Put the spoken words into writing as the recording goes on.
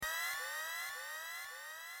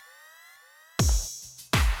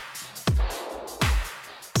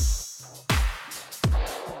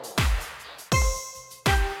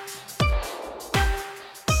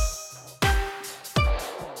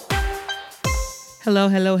Hello,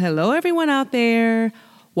 hello, hello, everyone out there.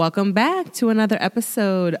 Welcome back to another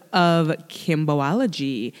episode of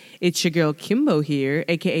Kimboology. It's your girl Kimbo here,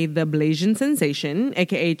 aka the Blasian Sensation,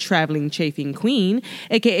 aka Traveling Chafing Queen,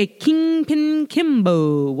 aka Kingpin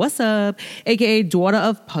Kimbo. What's up? Aka Daughter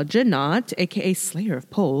of Pudgeonot, aka Slayer of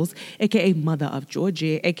Poles, aka Mother of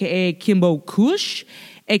Georgia, aka Kimbo Kush,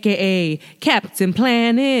 aka Captain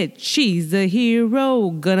Planet. She's a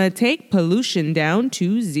hero, gonna take pollution down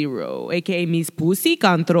to zero, aka Miss Pussy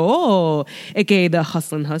Control, aka the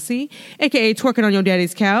Hustlin' Hussy, aka Twerking on Your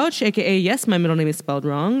Daddy's Couch, aka yes, my middle name is spelled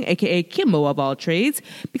wrong, aka Kimbo of all trades,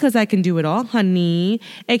 because I can do it all, honey,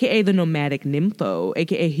 aka the Nomadic Nympho,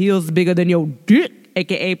 aka Heels Bigger Than Your Dick,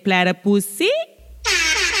 aka Platypussy.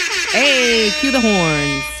 Hey, cue the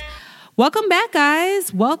horns. Welcome back,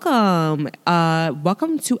 guys. Welcome.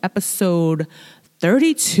 Welcome to episode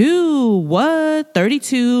 32. What?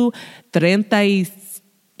 32, 32,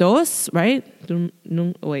 right?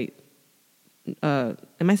 Wait. Am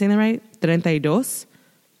I saying that right? 32?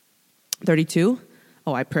 32?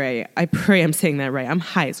 Oh, I pray I'm saying that right. I'm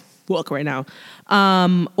high as fuck right now.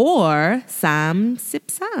 Or Sam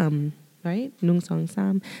Sip Sam, right? Nung Song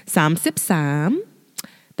Sam. Sam Sip Sam.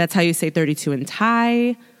 That's how you say 32 in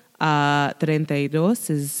Thai. 32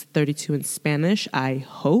 is 32 in Spanish, I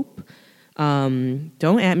hope. Don't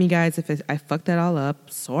at me, guys, if I fucked that all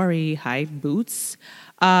up. Sorry, high boots.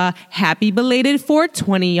 Happy belated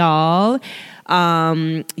 420, y'all.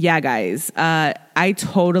 Yeah, guys, I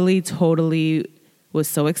totally was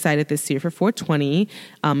so excited this year for 420.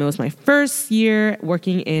 It was my first year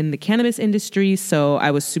working in the cannabis industry, so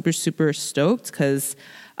I was super, super stoked because...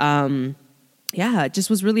 yeah, just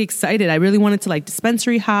was really excited. I really wanted to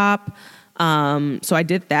dispensary hop. So I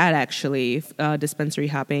did that actually, dispensary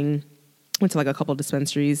hopping. Went to a couple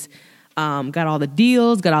dispensaries. Got all the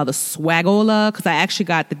deals, got all the swagola because I actually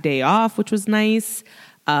got the day off, which was nice.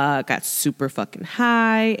 Got super fucking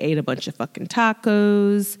high, ate a bunch of fucking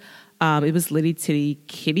tacos. It was litty titty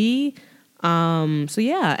kitty. So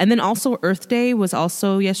yeah, and then also Earth Day was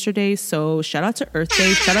also yesterday. So shout out to Earth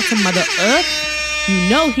Day. Shout out to Mother Earth. You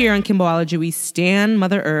know, here on Kimboology, we stan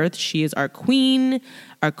Mother Earth. She is our queen,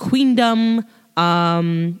 our queendom.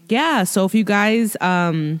 Yeah, so if you guys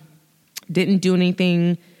didn't do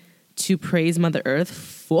anything to praise Mother Earth,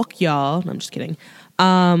 fuck y'all. No, I'm just kidding.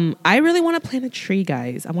 I really want to plant a tree,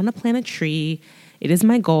 guys. I want to plant a tree. It is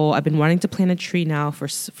my goal. I've been wanting to plant a tree now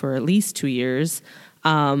for at least 2 years.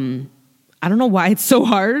 I don't know why it's so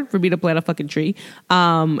hard for me to plant a fucking tree.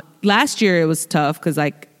 Last year it was tough because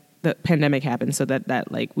the pandemic happened, so that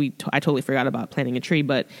I totally forgot about planting a tree.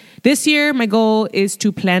 But this year, my goal is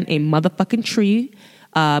to plant a motherfucking tree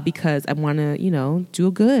because I want to,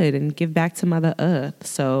 do good and give back to Mother Earth.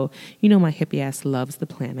 So, my hippie ass loves the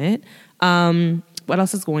planet. What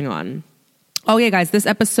else is going on? Oh, yeah, guys, this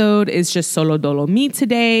episode is just solo dolo me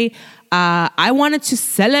today. I wanted to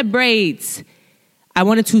celebrate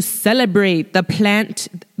the plant,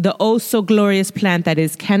 the oh so glorious plant that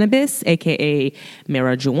is cannabis, aka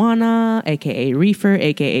marijuana, aka reefer,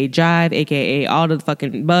 aka jive, aka all the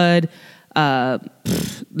fucking bud,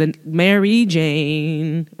 the Mary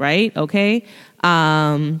Jane, right? Okay.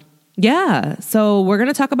 Yeah. So we're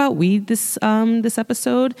gonna talk about weed this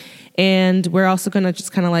episode, and we're also gonna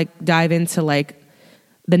just kind of dive into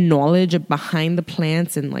the knowledge behind the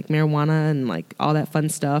plants and marijuana and all that fun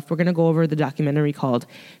stuff. We're going to go over the documentary called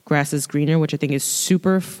Grass is Greener, which I think is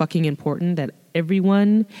super fucking important that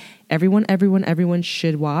everyone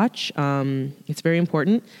should watch. It's very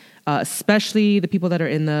important, especially the people that are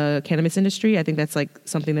in the cannabis industry. I think that's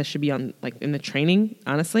something that should be on in the training,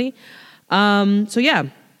 honestly. So yeah.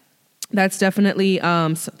 That's definitely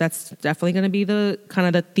going to be the kind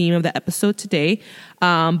of the theme of the episode today.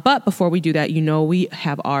 But before we do that, we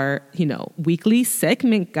have our, weekly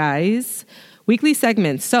segment, guys. Weekly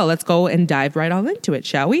segment. So let's go and dive right on into it,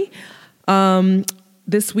 shall we?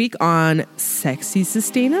 This week on Sexy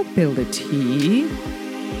Sustainability.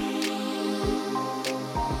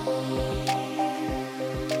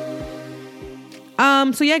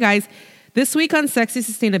 So yeah, guys, this week on Sexy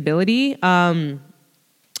Sustainability,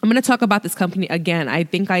 I'm going to talk about this company again. I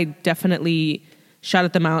think I definitely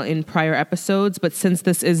shouted them out in prior episodes, but since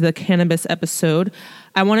this is the cannabis episode,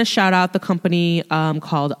 I want to shout out the company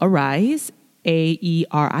called Aeriz,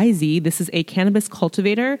 Aeriz. This is a cannabis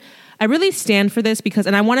cultivator. I really stand for this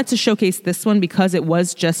and I wanted to showcase this one because it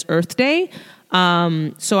was just Earth Day.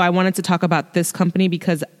 So I wanted to talk about this company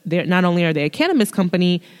because they're not only are they a cannabis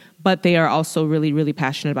company, but they are also really, really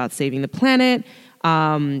passionate about saving the planet.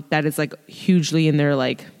 That is hugely in their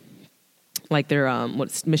their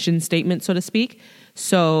mission statement, so to speak.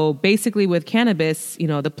 So basically with cannabis,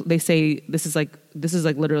 they say this is like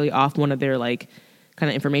literally off one of their like kind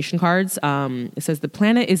of information cards. It says the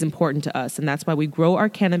planet is important to us, and that's why we grow our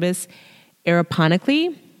cannabis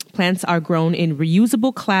aeroponically. Plants are grown in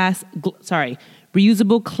reusable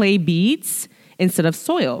clay beads instead of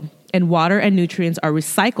soil, and water and nutrients are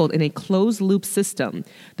recycled in a closed loop system.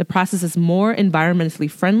 The process is more environmentally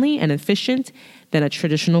friendly and efficient than a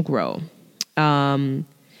traditional grow.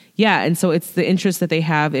 And so it's the interest that they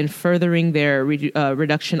have in furthering their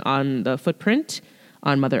reduction on the footprint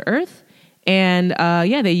on Mother Earth. And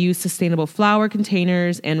they use sustainable flower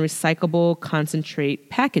containers and recyclable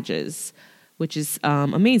concentrate packages, which is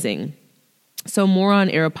amazing. So more on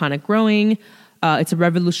aeroponic growing. It's a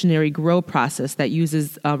revolutionary grow process that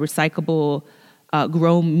uses recyclable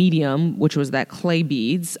grow medium, which was that clay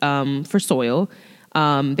beads, for soil.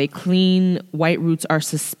 They clean white roots are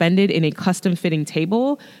suspended in a custom fitting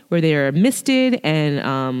table where they are misted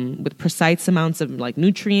and with precise amounts of like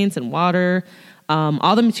nutrients and water.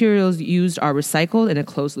 All the materials used are recycled in a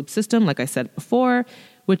closed loop system, like I said before,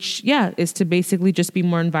 which is to basically just be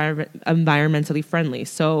more environmentally friendly.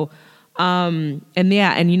 So, and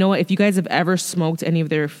you know what? If you guys have ever smoked any of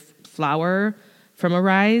their flower from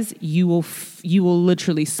Arise, you will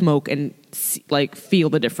literally smoke and feel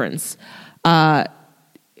the difference.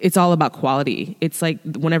 It's all about quality. It's like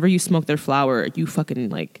whenever you smoke their flower, you fucking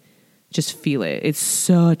like just feel it. It's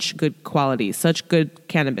such good quality, such good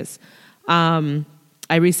cannabis. I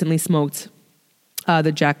recently smoked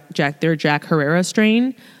their Jack Herrera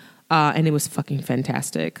strain, and it was fucking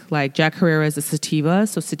fantastic. Like Jack Herrera is a sativa,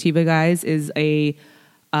 so sativa, guys, is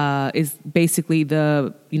basically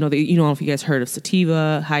the if you guys heard of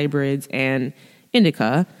sativa hybrids and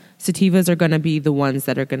indica. Sativas are going to be the ones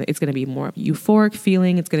that it's going to be more of a euphoric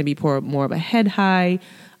feeling. It's going to be more of a head high.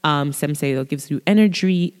 Some say it gives you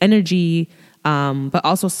energy. But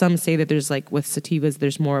also some say that there's like with sativas,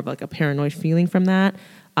 there's more of like a paranoid feeling from that.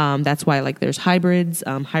 That's why like there's hybrids.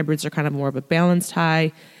 Hybrids are kind of more of a balanced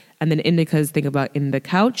high. And then indicas, think about in the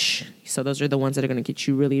couch. So those are the ones that are going to get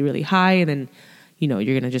you really, really high. And then, you're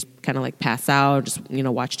going to just kind of like pass out, just,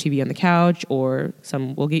 watch TV on the couch, or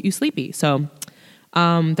some will get you sleepy. So,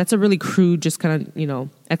 that's a really crude, just kind of,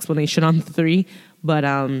 explanation on the three. But,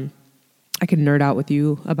 I can nerd out with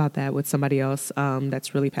you about that with somebody else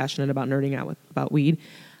that's really passionate about nerding out about weed.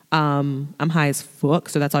 I'm high as fuck,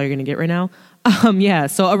 so that's all you're going to get right now.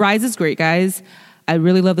 So Arise is great, guys. I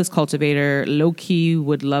really love this cultivator. Low-key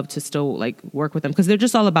would love to still, work with them because they're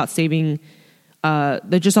just all about saving...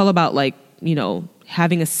 they're just all about,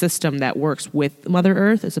 having a system that works with Mother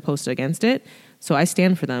Earth as opposed to against it. So I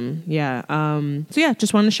stand for them.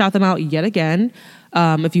 Just wanted to shout them out yet again.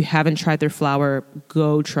 If you haven't tried their flower,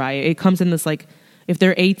 go try it. It comes in this if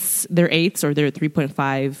they're eights or they're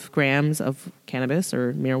 3.5 grams of cannabis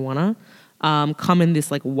or marijuana. Come in this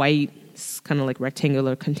white kind of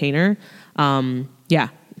rectangular container.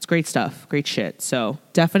 It's great stuff, great shit. So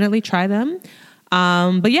definitely try them.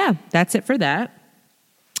 That's it for that.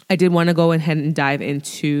 I did want to go ahead and dive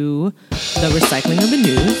into the recycling of the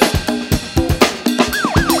news.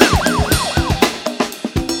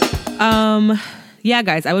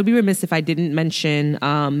 Guys, I would be remiss if I didn't mention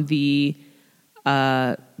the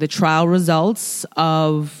trial results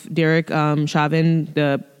of Derek Chauvin,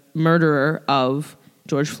 the murderer of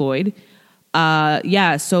George Floyd.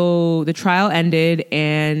 So the trial ended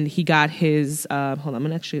and he got his... hold on, I'm going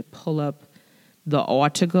to actually pull up the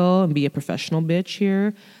article and be a professional bitch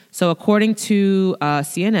here. So according to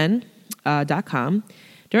CNN.com,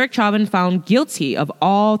 Derek Chauvin found guilty of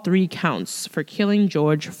all 3 counts for killing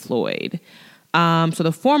George Floyd. So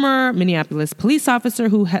the former Minneapolis police officer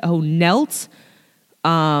who knelt,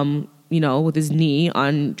 with his knee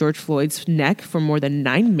on George Floyd's neck for more than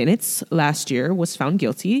 9 minutes last year was found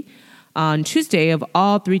guilty on Tuesday of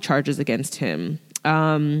all 3 charges against him.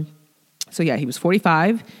 He was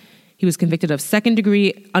 45. He was convicted of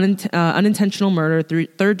second-degree unintentional murder,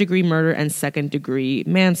 third-degree murder, and second-degree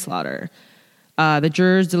manslaughter. The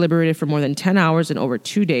jurors deliberated for more than 10 hours and over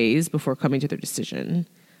 2 days before coming to their decision.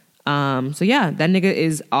 That nigga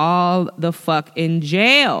is all the fuck in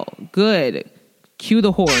jail. Good. Cue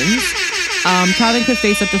the horns. Chauvin could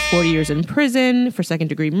face up to 40 years in prison for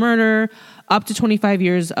second-degree murder, up to 25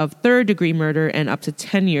 years of third-degree murder, and up to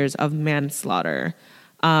 10 years of manslaughter.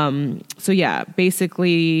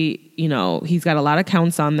 Basically, he's got a lot of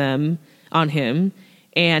counts on him,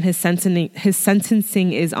 and his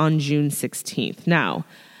sentencing is on June 16th. Now,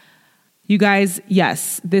 you guys,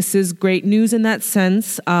 yes, this is great news in that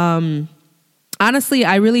sense. Honestly,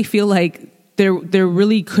 I really feel like there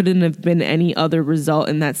really couldn't have been any other result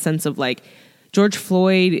in that sense of George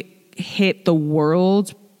Floyd hit the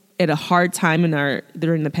world at a hard time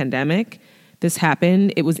during the pandemic. This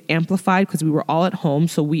happened. It was amplified because we were all at home.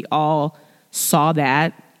 So we all saw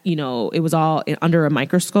that, you know, it was all under a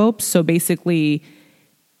microscope. So basically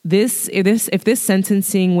if this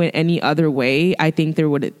sentencing went any other way, I think there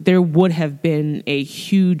would have been a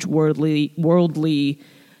huge worldly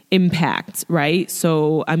impact, right?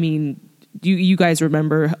 So, I mean, you guys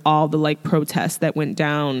remember all the like protests that went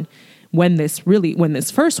down when this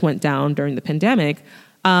first went down during the pandemic.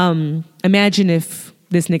 Imagine if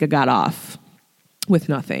this nigga got off with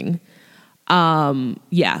nothing.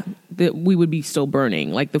 We would be still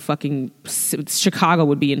burning. Like the fucking Chicago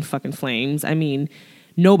would be in fucking flames. I mean,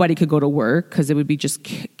 nobody could go to work because it would be just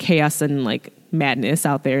chaos and like madness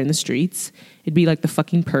out there in the streets. It'd be like the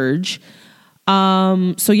fucking purge.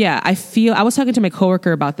 So yeah, I was talking to my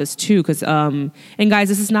coworker about this too, because, and guys,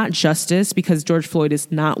 this is not justice because George Floyd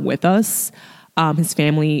is not with us. His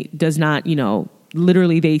family does not, you know,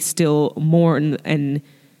 literally they still mourn and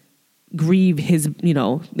grieve his, you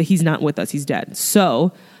know, that he's not with us. He's dead.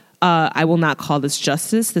 So, I will not call this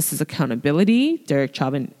justice. This is accountability. Derek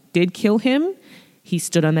Chauvin did kill him. He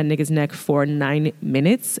stood on that nigga's neck for 9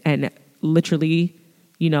 minutes and literally,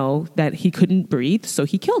 you know, that he couldn't breathe. So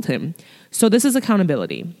he killed him. So this is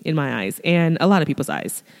accountability in my eyes and a lot of people's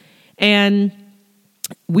eyes. And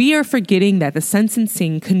we are forgetting that the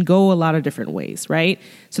sentencing can go a lot of different ways, right?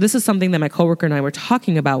 So this is something that my coworker and I were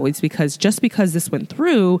talking about, was because just because this went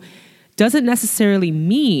through doesn't necessarily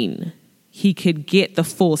mean he could get the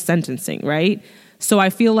full sentencing, right? So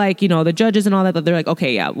I feel like, you know, the judges and all that, they're like,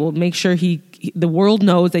 okay, yeah, we'll make sure the world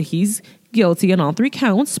knows that he's guilty on all 3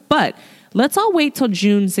 counts, but let's all wait till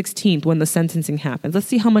June 16th when the sentencing happens. Let's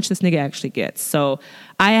see how much this nigga actually gets. So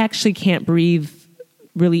I actually can't breathe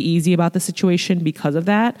really easy about the situation because of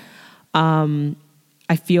that. I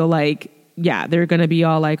feel like, yeah, they're going to be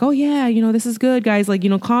all like, oh yeah, you know, this is good, guys. Like, you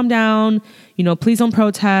know, calm down, you know, please don't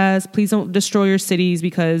protest. Please don't destroy your cities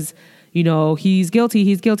because, you know, he's guilty,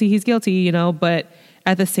 you know, but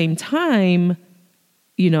at the same time,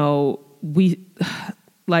 you know,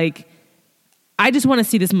 I just want to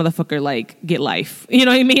see this motherfucker, like, get life. You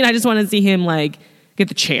know what I mean? I just want to see him, like, get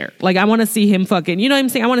the chair. Like, I want to see him fucking, you know what I'm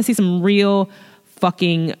saying? I want to see some real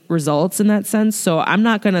fucking results in that sense. So I'm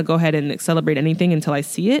not going to go ahead and celebrate anything until I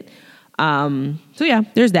see it. So yeah,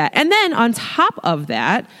 there's that. And then on top of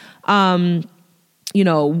that, you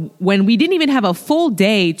know, when we didn't even have a full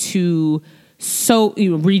day to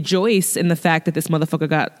rejoice in the fact that this motherfucker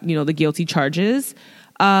got, you know, the guilty charges,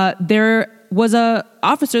 there was a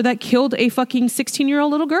officer that killed a fucking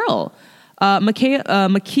 16-year-old little girl,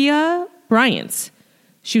 Ma'Khia Bryant.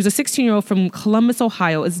 She was a 16-year-old from Columbus,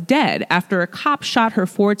 Ohio, is dead after a cop shot her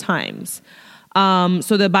 4 times.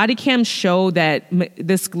 So the body cams show that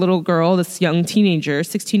this little girl, this young teenager,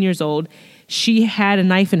 16 years old, she had a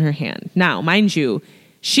knife in her hand. Now, mind you,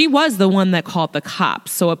 she was the one that called the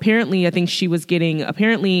cops. So apparently, I think she was getting,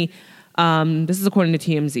 this is according to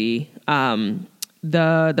TMZ,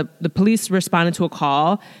 the police responded to a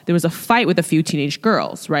call. There was a fight with a few teenage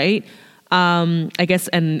girls, right? I guess,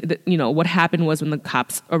 and you know, what happened was when the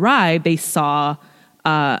cops arrived, they saw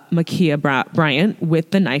Ma'Khia Bryant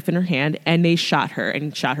with the knife in her hand, and they shot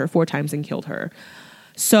her 4 times and killed her.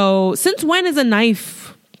 So since when is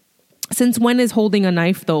holding a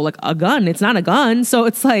knife though like a gun? It's not a gun. So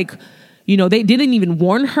it's like, you know, they didn't even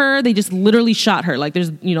warn her. They just literally shot her. Like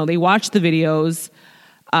there's, you know, they watched the videos.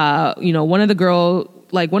 You know, one of the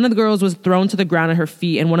girls was thrown to the ground at her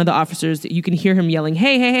feet, and one of the officers, you can hear him yelling,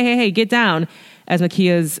 hey, get down, as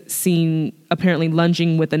Ma'Khia's seen apparently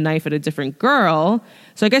lunging with a knife at a different girl.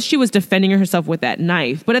 So I guess she was defending herself with that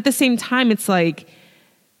knife. But at the same time, it's like,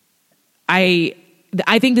 I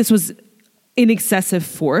think this was an excessive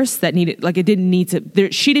force that needed, like, it didn't need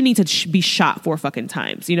to, she didn't need to be shot 4 fucking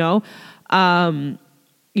times, you know?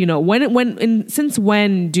 You know, since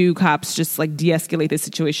when do cops just like de-escalate the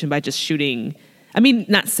situation by just shooting? I mean,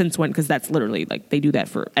 not since when, because that's literally like they do that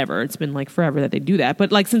forever. It's been like forever that they do that.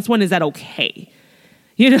 But like, since when is that okay?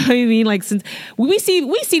 You know what I mean? Like, since we see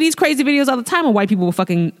these crazy videos all the time of white people with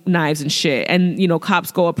fucking knives and shit, and you know,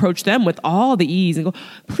 cops go approach them with all the ease and go,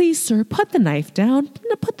 "Please, sir, put the knife down.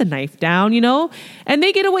 Put the knife down." You know, and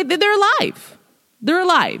they get away. They're alive. They're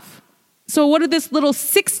alive. So what did this little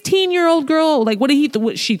 16-year-old girl, like, what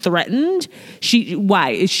she threatened?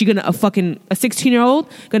 Why? Is she gonna, a 16-year-old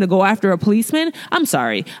gonna go after a policeman? I'm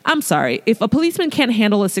sorry. If a policeman can't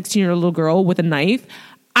handle a 16-year-old little girl with a knife,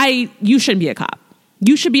 you shouldn't be a cop.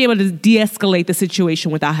 You should be able to de-escalate the situation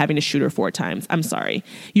without having to shoot her 4 times. I'm sorry.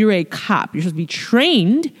 You're a cop. You're supposed to be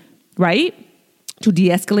trained, right, to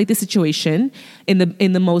de-escalate the situation in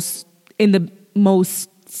the most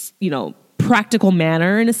practical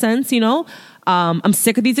manner in a sense, I'm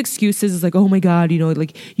sick of these excuses. It's like, oh my God,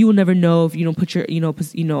 like you will never know if you don't put your,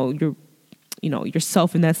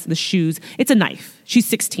 yourself in the shoes. It's a knife. She's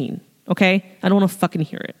 16. Okay. I don't want to fucking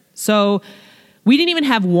hear it. So we didn't even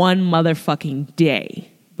have one motherfucking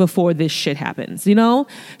day before this shit happens, So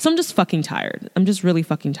I'm just fucking tired. I'm just really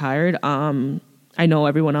fucking tired. I know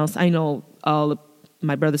everyone else. I know all of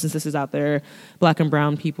my brothers and sisters out there, Black and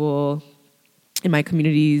brown people in my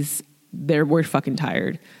communities, we're fucking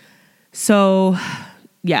tired. So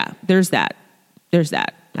yeah, there's that.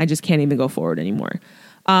 I just can't even go forward anymore.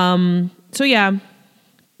 So yeah,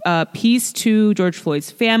 peace to George Floyd's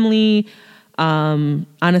family.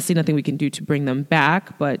 Honestly, nothing we can do to bring them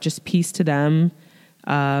back, but just peace to them.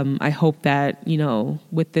 I hope that,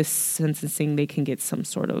 with this sentencing, they can get some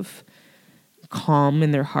sort of calm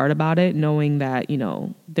in their heart about it, knowing that,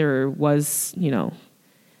 there was,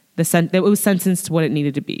 it was sentenced to what it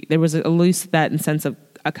needed to be. There was at least that sense of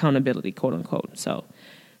accountability, quote unquote. So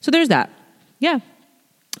there's that. Yeah.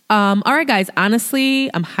 All right, guys, honestly,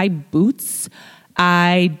 I'm high boots.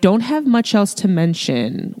 I don't have much else to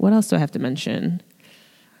mention. What else do I have to mention?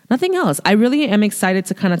 Nothing else. I really am excited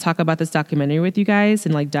to kind of talk about this documentary with you guys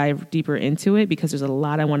and like dive deeper into it because there's a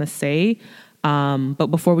lot I want to say. But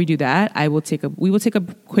before we do that, we will take a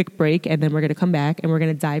quick break and then we're going to come back and we're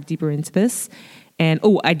going to dive deeper into this. And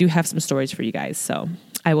I do have some stories for you guys. So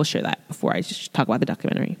I will share that before I just talk about the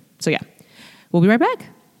documentary. So yeah, we'll be right back.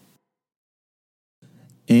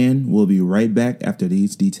 And we'll be right back after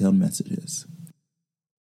these detailed messages.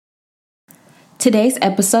 Today's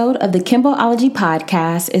episode of the Kimboology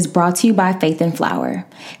podcast is brought to you by Faith and Flower.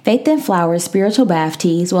 Faith and Flower's spiritual bath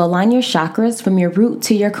teas will align your chakras from your root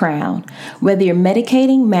to your crown. Whether you're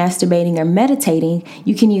medicating, masturbating, or meditating,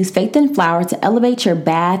 you can use Faith and Flower to elevate your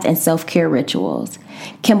bath and self-care rituals.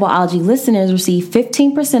 Kimboology listeners receive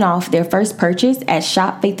 15% off their first purchase at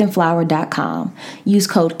shopfaithandflower.com. Use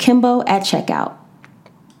code Kimbo at checkout.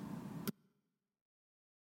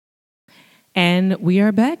 And we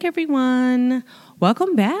are back, everyone.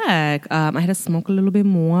 Welcome back. I had to smoke a little bit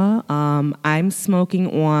more. I'm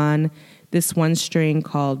smoking on this one strain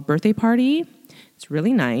called Birthday Party. It's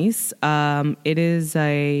really nice. It is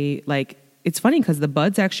it's funny because the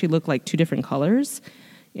buds actually look like two different colors.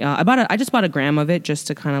 I just bought a gram of it just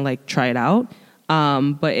to kind of like try it out.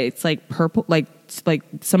 But it's like purple, like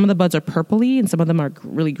some of the buds are purpley and some of them are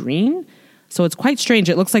really green. So it's quite strange.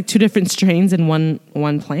 It looks like two different strains in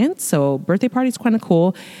one plant. So Birthday Party is kind of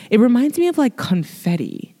cool. It reminds me of like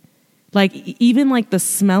confetti. Like even like the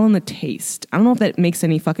smell and the taste. I don't know if that makes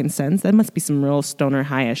any fucking sense. That must be some real stoner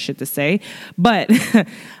high ass shit to say. But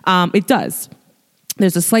it does.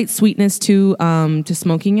 There's a slight sweetness to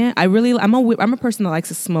smoking it. I'm a person that likes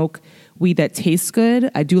to smoke weed that tastes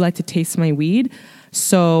good. I do like to taste my weed.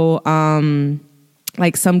 So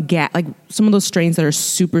like some of those strains that are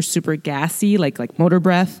super, super gassy, like Motor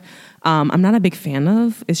Breath, I'm not a big fan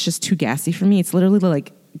of. It's just too gassy for me. It's literally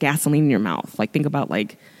like gasoline in your mouth. Like think about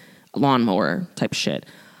like a lawnmower type shit.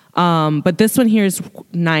 But this one here is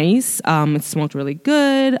nice. It smoked really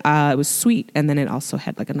good. It was sweet. And then it also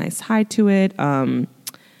had like a nice high to it.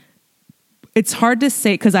 It's hard to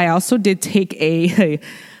say because I also did take in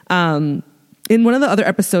one of the other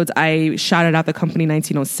episodes, I shouted out the company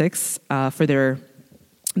 1906 for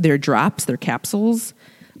their drops, their capsules,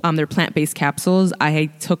 their plant-based capsules. I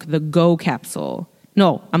took the Go capsule.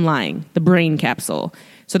 No, I'm lying. The Brain capsule.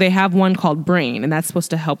 So they have one called Brain, and that's supposed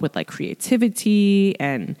to help with like creativity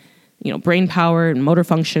and, brain power and motor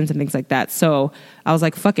functions and things like that. So I was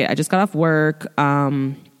like, fuck it. I just got off work.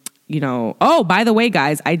 Oh, by the way,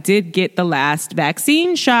 guys, I did get the last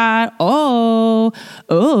vaccine shot. Oh,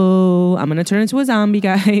 I'm going to turn into a zombie,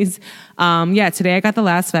 guys. Today I got the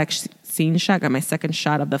last vaccine shot. Got my second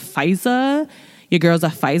shot of the Pfizer. Your girl's a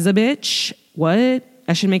Pfizer bitch. What?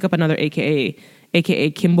 I should make up another AKA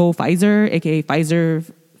Kimbo Pfizer, AKA Pfizer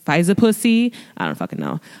pussy. I don't fucking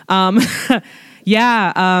know.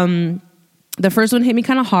 The first one hit me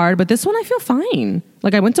kind of hard, but this one I feel fine.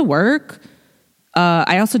 Like I went to work.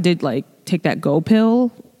 I also did like take that Go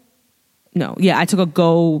pill. I took a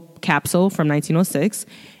Go capsule from 1906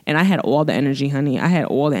 and I had all the energy, honey. I had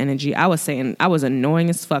all the energy. I was saying I was annoying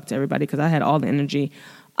as fuck to everybody because I had all the energy.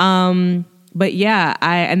 But yeah,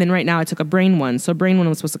 and then right now I took a Brain one. So Brain one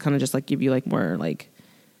was supposed to kind of just like give you like more like,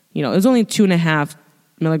 it was only 2.5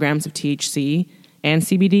 milligrams of THC and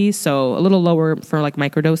CBD. So a little lower for like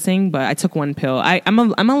microdosing, but I took one pill. I'm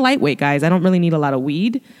a lightweight, guys. I don't really need a lot of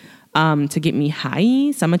weed to get me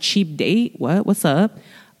high. So I'm a cheap date. What's up?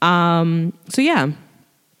 This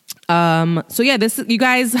is, you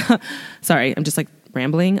guys, sorry, I'm just like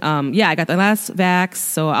rambling. Yeah, I got the last vax,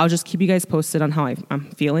 so I'll just keep you guys posted on how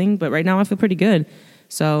I'm feeling. But right now I feel pretty good.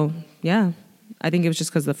 So yeah, I think it was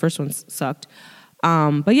just because the first one sucked.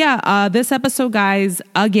 But yeah, this episode, guys,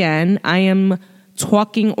 again, I am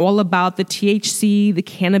talking all about the THC, the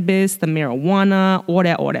cannabis, the marijuana, all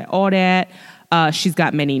that. She's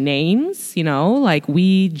got many names, like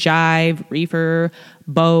weed, jive, reefer,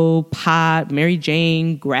 bow, pot, Mary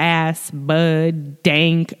Jane, grass, bud,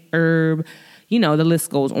 dank, herb. The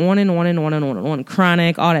list goes on and on and on and on and on.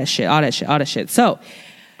 Chronic, all that shit. So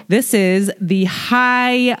this is the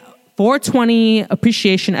high 420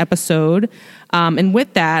 appreciation episode. And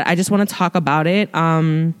with that, I just want to talk about it.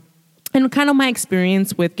 And kind of my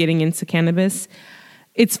experience with getting into cannabis.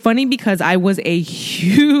 It's funny because I was a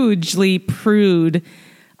hugely prude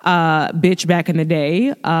bitch back in the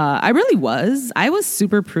day. I really was. I was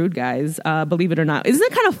super prude, guys, believe it or not. Isn't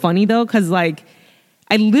it kind of funny, though? Because,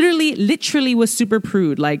 I literally was super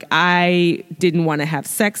prude. I didn't want to have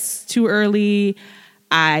sex too early.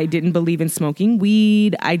 I didn't believe in smoking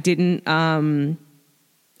weed. I didn't,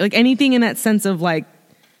 anything in that sense of,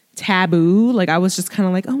 taboo. I was just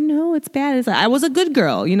kind of oh no, it's bad. I was a good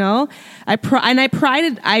girl,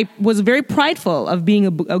 I was very prideful of being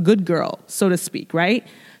a good girl, so to speak, right?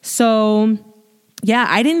 So yeah,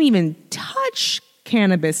 I didn't even touch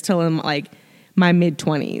cannabis till in my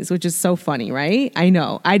mid-20s, which is so funny, right? I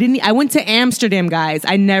know. I went to Amsterdam, guys.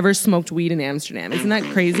 I never smoked weed in Amsterdam. Isn't that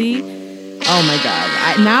crazy? Oh my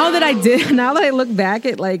God. Now that I look back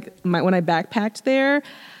at when I backpacked there,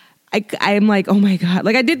 I'm oh my God.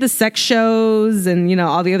 I did the sex shows and,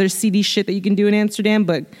 all the other seedy shit that you can do in Amsterdam,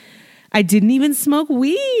 but I didn't even smoke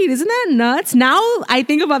weed. Isn't that nuts? Now I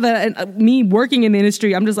think about me working in the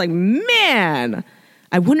industry. I'm just man,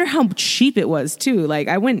 I wonder how cheap it was too.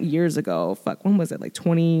 I went years ago. Fuck, when was it?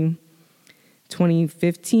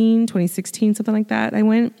 2015, 2016, something like that. I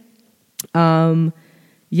went.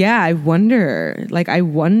 Yeah, I wonder. I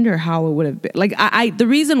wonder how it would have been. The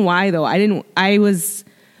reason why though,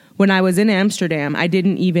 when I was in Amsterdam, I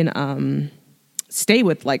didn't even stay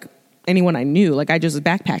with anyone I knew. I just was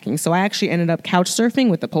backpacking. So I actually ended up couch surfing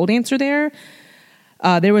with the pole dancer there.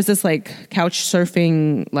 There was this couch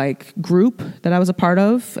surfing group that I was a part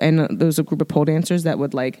of, and there was a group of pole dancers that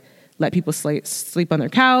would let people sleep on their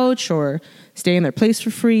couch or stay in their place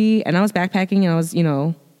for free. And I was backpacking, and I was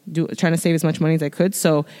trying to save as much money as I could.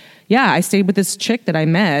 So yeah, I stayed with this chick that I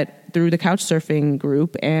met through the couch surfing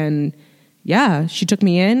group, and yeah, she took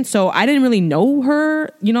me in. So I didn't really know her,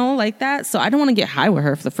 like that. So I don't want to get high with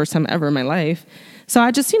her for the first time ever in my life. So I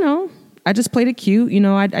just, I just played it cute.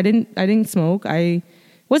 I didn't smoke. I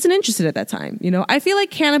wasn't interested at that time. I feel like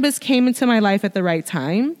cannabis came into my life at the right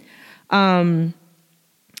time. I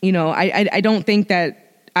don't think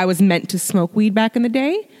that I was meant to smoke weed back in the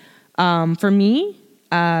day. For me,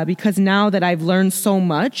 because now that I've learned so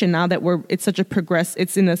much, and now that it's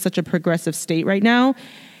in such a progressive state right now,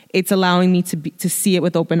 it's allowing me to see it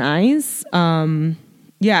with open eyes.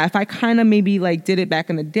 Yeah, if I kind of maybe did it back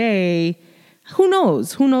in the day, who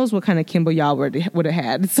knows? Who knows what kind of Kimbo y'all would have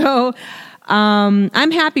had. So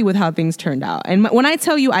I'm happy with how things turned out. And when I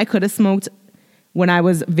tell you I could have smoked when I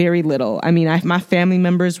was very little, I mean, my family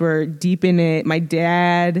members were deep in it. My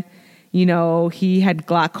dad, he had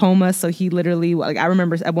glaucoma, so he literally, I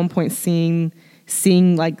remember at one point seeing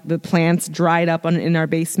the plants dried up in our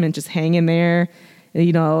basement, just hanging there.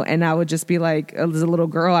 And I would just be as a little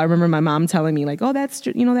girl, I remember my mom telling me oh, that's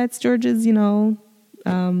George's,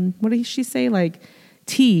 what did she say?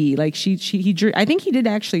 Tea. I think he did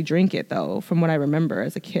actually drink it though, from what I remember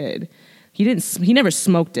as a kid. He never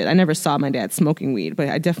smoked it. I never saw my dad smoking weed, but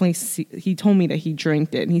I definitely he told me that he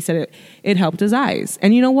drank it, and he said it helped his eyes.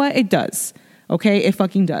 And you know what? It does. Okay. It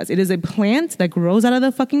fucking does. It is a plant that grows out of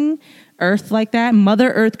the fucking earth like that.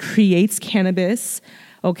 Mother Earth creates cannabis.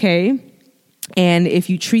 Okay. And if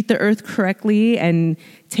you treat the earth correctly and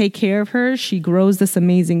take care of her, she grows this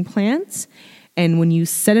amazing plant. And when you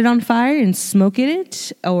set it on fire and smoke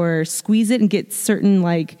it or squeeze it and get certain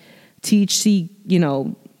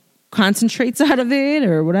THC, concentrates out of it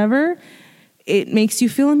or whatever, it makes you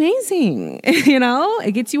feel amazing.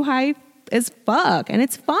 It gets you high as fuck, and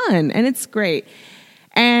it's fun and it's great.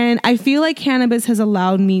 And I feel like cannabis has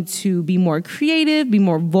allowed me to be more creative, be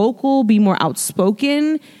more vocal, be more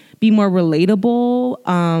outspoken, be more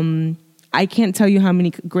relatable. I can't tell you how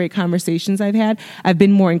many great conversations I've had. I've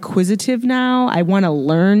been more inquisitive now. I want to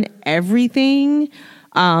learn everything.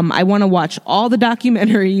 I want to watch all the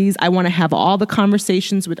documentaries. I want to have all the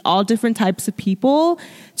conversations with all different types of people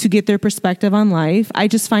to get their perspective on life. I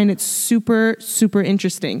just find it super, super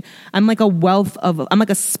interesting. I'm like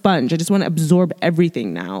a sponge. I just want to absorb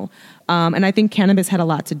everything now. And I think cannabis had a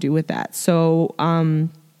lot to do with that. So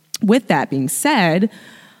with that being said,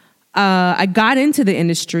 I got into the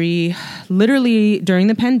industry literally during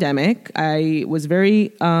the pandemic. I was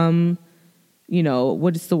very,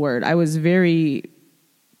 what is the word? I was very,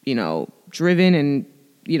 driven and,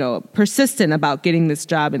 persistent about getting this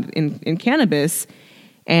job in cannabis.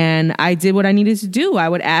 And I did what I needed to do. I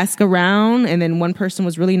would ask around, and then one person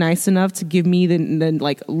was really nice enough to give me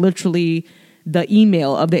literally the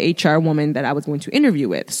email of the HR woman that I was going to interview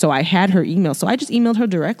with. So I had her email. So I just emailed her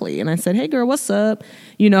directly and I said, hey girl, what's up?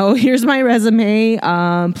 Here's my resume.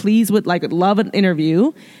 Please would love an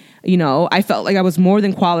interview. I felt like I was more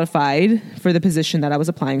than qualified for the position that I was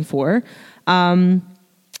applying for.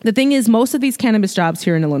 The thing is, most of these cannabis jobs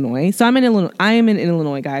here in Illinois, so I am in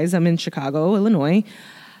Illinois, guys. I'm in Chicago, Illinois.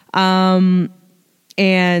 And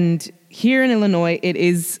here in Illinois, it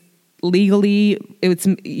is it's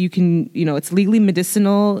legally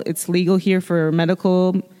medicinal. It's legal here for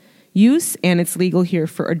medical use, and it's legal here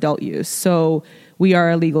for adult use. So we are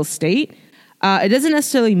a legal state. It doesn't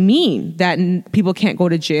necessarily mean that people can't go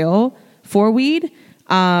to jail for weed.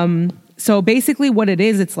 So basically what it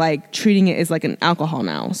is, it's like treating it as like an alcohol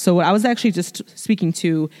now. So I was actually just speaking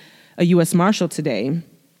to a U.S. Marshal today,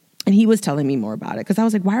 and he was telling me more about it, because I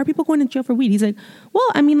was like, why are people going to jail for weed? He's like,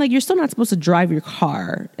 well, you're still not supposed to drive your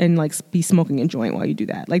car and be smoking a joint while you do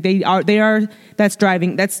that. That's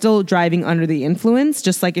still driving under the influence.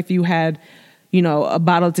 Just like if you had, a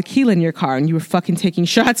bottle of tequila in your car and you were fucking taking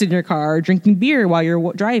shots in your car or drinking beer while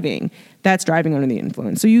you're driving, that's driving under the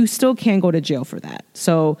influence. So you still can go to jail for that.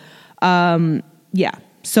 So, yeah.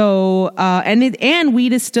 So, and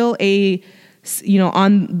weed is still on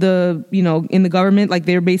the, in the government,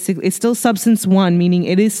 it's still substance 1, meaning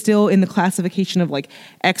it is still in the classification of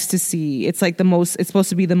ecstasy. It's it's supposed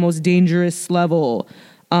to be the most dangerous level,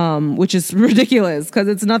 which is ridiculous because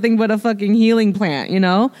it's nothing but a fucking healing plant,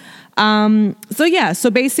 So yeah, so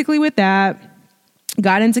basically with that,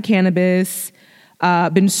 got into cannabis,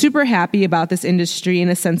 been super happy about this industry in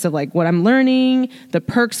a sense of what I'm learning, the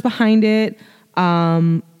perks behind it.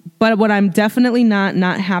 But what I'm definitely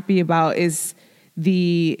not happy about is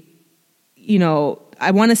I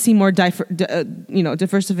want to see more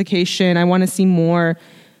diversification. I want to see more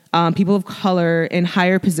people of color in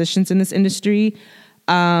higher positions in this industry.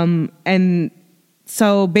 And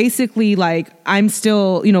so basically, I'm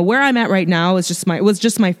still, where I'm at right now was just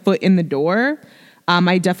my foot in the door.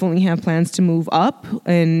 I definitely have plans to move up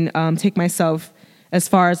and take myself as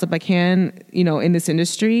far as I can, in this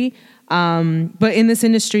industry. But in this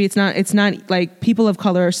industry, it's not people of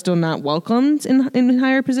color are still not welcomed in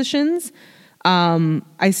higher positions.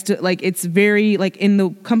 It's very in the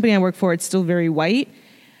company I work for, it's still very white.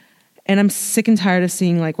 And I'm sick and tired of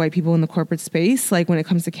seeing white people in the corporate space. When it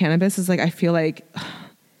comes to cannabis, it's I feel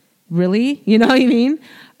really, you know what I mean?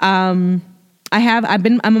 I'm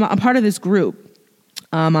a part of this group,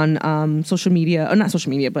 on, social media, or not social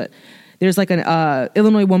media, but there's an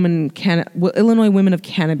Illinois Women of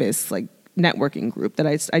Cannabis networking group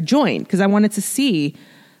that I joined because I wanted to see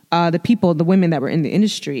the women that were in the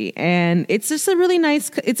industry, and it's just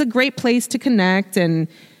it's a great place to connect and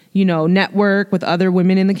network with other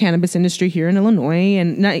women in the cannabis industry here in Illinois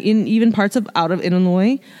and not in even parts out of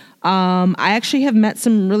Illinois. I actually have met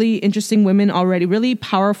some really interesting women already, really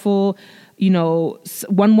powerful.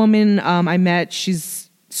 One woman I met, she was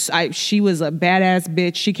a badass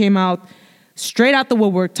bitch. She came out straight out the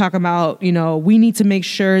woodwork talking about, we need to make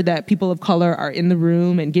sure that people of color are in the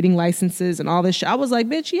room and getting licenses and all this shit. I was like,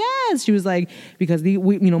 bitch, yes. She was like, because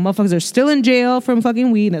motherfuckers are still in jail from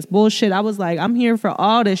fucking weed. That's bullshit. I was like, I'm here for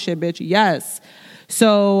all this shit, bitch. Yes.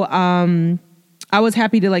 So, I was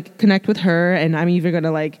happy to connect with her, and I'm either going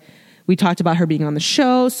to we talked about her being on the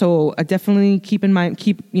show. So I definitely keep a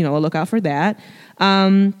lookout for that.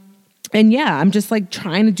 And yeah, I'm just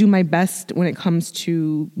trying to do my best when it comes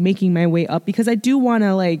to making my way up, because I do want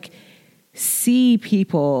to see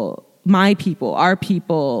people, my people, our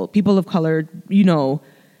people, people of color,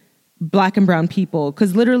 Black and brown people.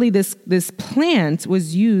 Because literally this plant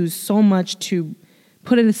was used so much to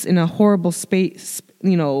put us in a horrible space,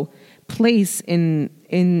 place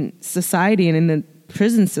in society and in the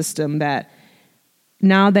prison system, that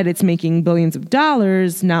now that it's making billions of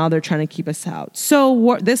dollars, now they're trying to keep us out.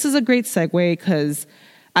 So this is a great segue, because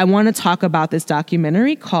I want to talk about this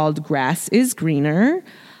documentary called Grass is Greener.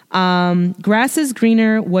 Grass is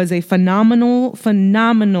Greener was a phenomenal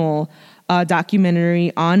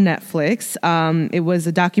documentary on Netflix. It was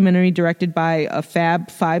a documentary directed by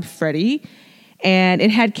Fab Five Freddy, and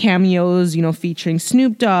it had cameos, featuring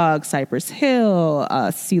Snoop Dogg, Cypress Hill,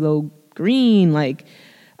 CeeLo Green, Method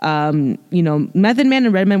Man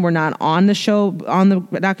and Redman were not on the show, on the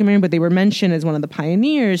documentary, but they were mentioned as one of the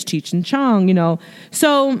pioneers, Cheech and Chong,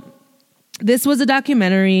 So this was a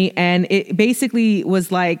documentary, and it basically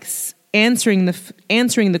was like answering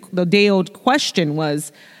the day-old question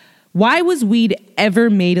was, why was weed ever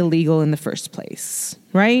made illegal in the first place,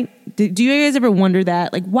 right? Do you guys ever wonder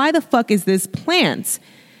that? Like, why the fuck is this plant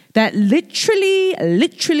that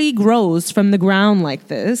literally grows from the ground like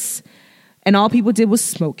this, and all people did was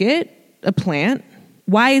smoke it, a plant?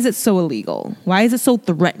 Why is it so illegal? Why is it so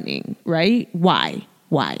threatening, right? Why?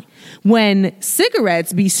 When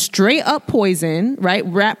cigarettes be straight up poison, right?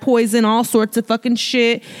 Rat poison, all sorts of fucking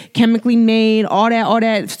shit, chemically made, all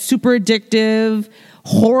that, super addictive,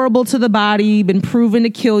 horrible to the body, been proven to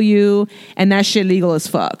kill you, and that shit legal as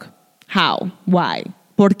fuck. How? Why?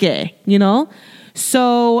 ¿Por qué?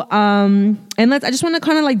 So, and I just want to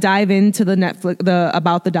kind of dive into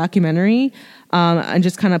about the documentary, and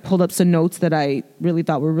just kind of pulled up some notes that I really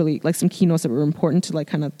thought were really some keynotes that were important to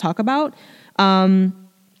kind of talk about.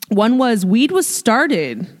 One was weed was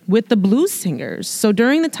started with the blues singers. So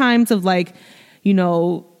during the times of when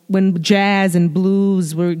jazz and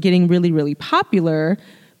blues were getting really, really popular,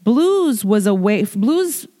 blues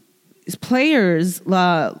players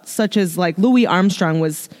such as Louis Armstrong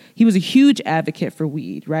he was a huge advocate for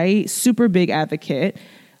weed, right? Super big advocate.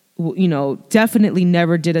 Definitely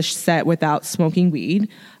never did a set without smoking weed,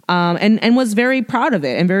 and was very proud of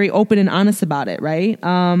it and very open and honest about it, right?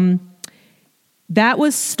 That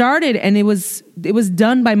was started, and it was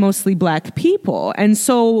done by mostly Black people. And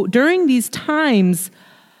so during these times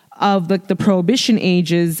of the Prohibition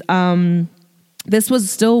ages, this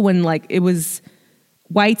was still when it was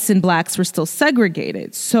whites and Blacks were still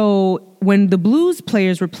segregated. So when the blues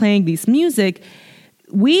players were playing these music,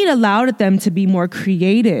 weed allowed them to be more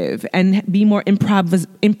creative and be more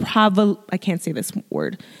I can't say this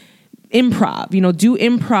word. Improv, do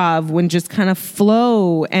improv when just kind of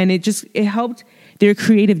flow, and it helped their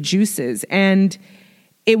creative juices. And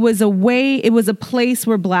it was a place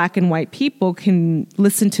where Black and white people can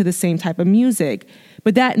listen to the same type of music.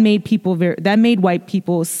 But that made white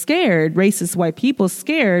people scared, racist white people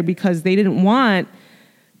scared, because they didn't want,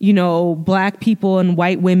 Black people and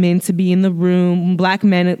white women to be in the room, Black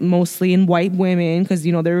men mostly and white women, because,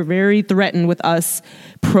 they were very threatened with us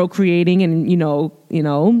procreating and,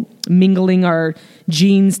 mingling our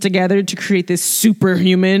genes together to create this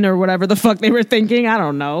superhuman or whatever the fuck they were thinking. I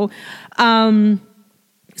don't know.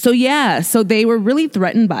 So they were really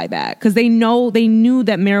threatened by that, because they knew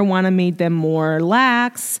that marijuana made them more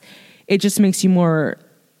lax. It just makes you more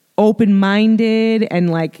open-minded, and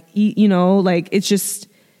it's just,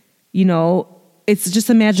 it's just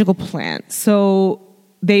a magical plant. So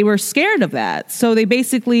they were scared of that. So they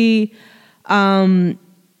basically, they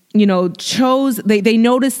noticed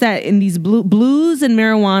that in these blues and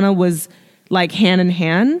marijuana was hand in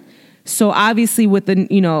hand. So obviously with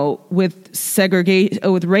with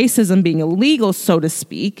segregation, with racism being illegal, so to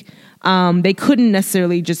speak, they couldn't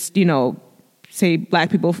necessarily just, say Black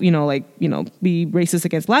people, be racist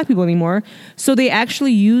against Black people anymore. So they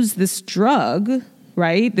actually used this drug,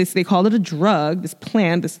 right? They called it a drug, this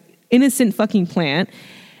plant, this innocent fucking plant,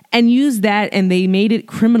 and used that, and they made it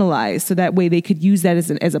criminalized, so that way they could use that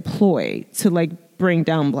as a ploy to bring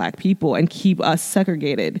down Black people and keep us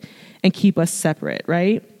segregated and keep us separate,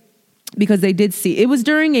 right? Because they did see, it was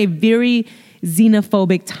during a very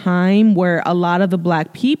xenophobic time where a lot of the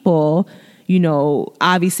Black people,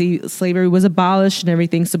 obviously slavery was abolished and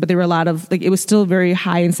everything. So, but there were a lot of, it was still very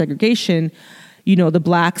high in segregation. The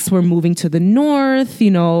Blacks were moving to the north,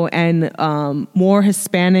 and more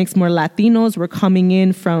Hispanics, more Latinos were coming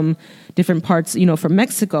in from different parts, from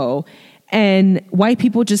Mexico. And white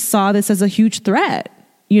people just saw this as a huge threat,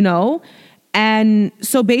 And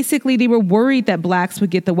so basically they were worried that Blacks would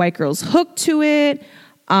get the white girls hooked to it.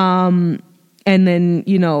 And then,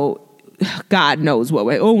 God knows what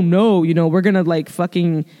way. Oh no, we're going to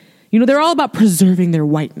fucking, they're all about preserving their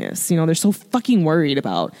whiteness. They're so fucking worried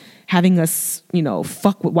about having us,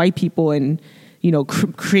 fuck with white people and,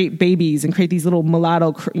 create babies and create these little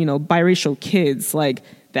mulatto, biracial kids.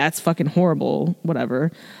 That's fucking horrible,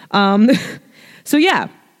 whatever. So yeah.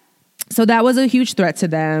 So that was a huge threat to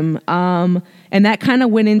them. And that kind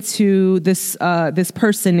of went into this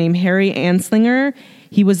person named Harry Anslinger.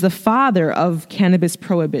 He was the father of cannabis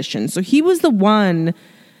prohibition. So he was the one,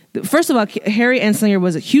 first of all, Harry Anslinger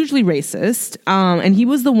was hugely racist. And he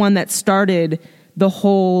was the one that started the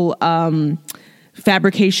whole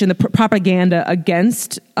fabrication, the propaganda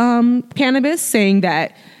against cannabis, saying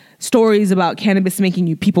that stories about cannabis making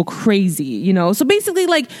you people crazy, you know? So basically,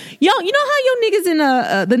 like, yo, you know how yo niggas in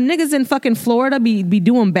the niggas in fucking Florida be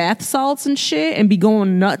doing bath salts and shit and be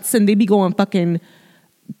going nuts, and they be going fucking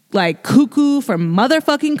like cuckoo for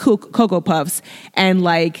motherfucking Cocoa Puffs and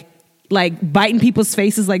like biting people's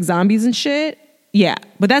faces like zombies and shit. Yeah,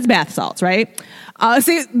 but that's bath salts, right?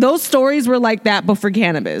 See, those stories were like that, but for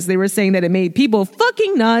cannabis. They were saying that it made people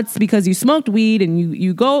fucking nuts because you smoked weed and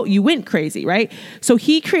you went crazy, right? So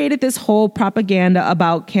he created this whole propaganda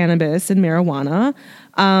about cannabis and marijuana.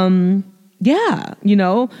 Yeah, you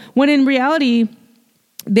know, when in reality,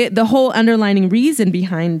 the whole underlying reason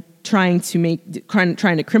behind trying to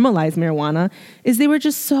criminalize marijuana is they were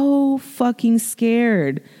just so fucking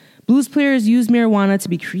scared. Blues players used marijuana to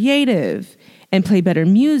be creative and play better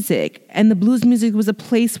music. And the blues music was a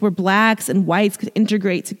place where blacks and whites could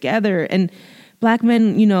integrate together. And black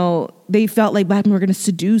men, you know, they felt like black men were going to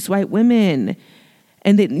seduce white women.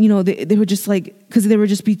 And they, you know, they were just like, because they would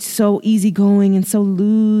just be so easygoing and so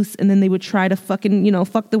loose. And then they would try to fucking, you know,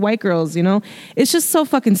 fuck the white girls, you know. It's just so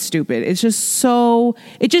fucking stupid. It just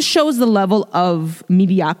shows the level of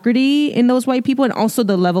mediocrity in those white people, and also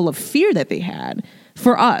the level of fear that they had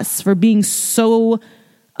for us, for being so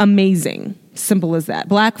amazing. Simple as that.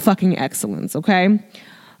 Black fucking excellence, okay?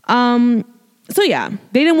 So yeah,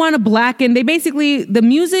 they didn't want to blacken. They basically, the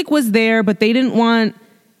music was there, but they didn't want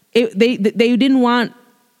it. They didn't want,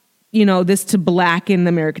 you know, this to blacken the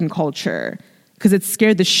American culture because it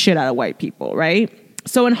scared the shit out of white people, right?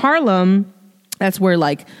 So in Harlem, that's where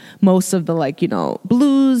like most of the like, you know,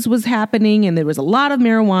 blues was happening, and there was a lot of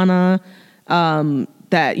marijuana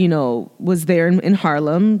that, you know, was there in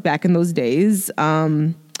Harlem back in those days.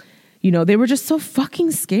 You know, they were just so fucking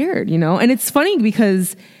scared, you know? And it's funny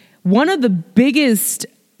because one of the biggest,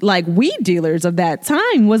 like, weed dealers of that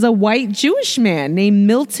time was a white Jewish man named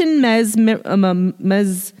Milton Mesmero?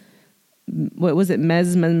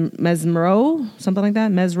 Something like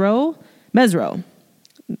that? Mesmero.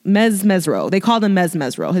 They called him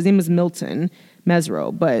Mesmero. His name was Milton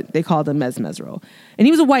Mesmero, but they called him Mesmero. And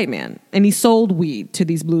he was a white man, and he sold weed to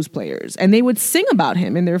these blues players. And they would sing about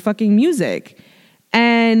him in their fucking music.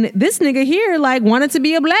 And this nigga here, like, wanted to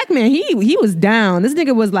be a black man. He was down. This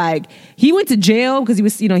nigga was like, he went to jail because he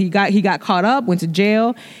was, you know, he got caught up, went to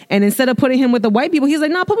jail. And instead of putting him with the white people, he's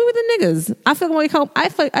like, nah, put me with the niggas. I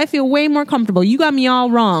feel way more comfortable. You got me all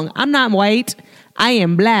wrong. I'm not white. I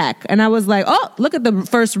am black. And I was like, oh, look at the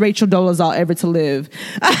first Rachel Dolezal ever to live.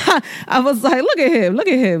 I was like, look at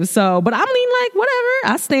him. So, but I'm like, whatever,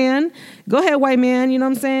 I stand. Go ahead, white man. You know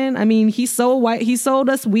what I'm saying? I mean, he sold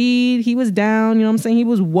us weed. He was down, you know what I'm saying? He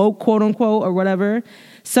was woke, quote unquote, or whatever.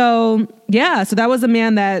 So yeah, so that was a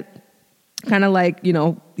man that kind of like, you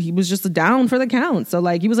know, he was just down for the count. So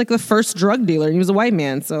like, he was like the first drug dealer, and he was a white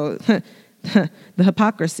man. So the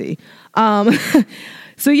hypocrisy.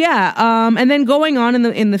 So yeah, and then going on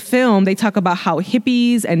in the film, they talk about how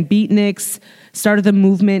hippies and beatniks started the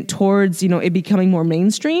movement towards, you know, it becoming more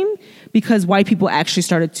mainstream because white people actually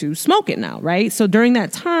started to smoke it now, right? So during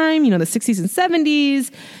that time, you know, the 60s and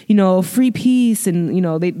 70s, you know, free peace, and, you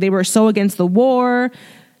know, they were so against the war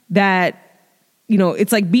that, you know,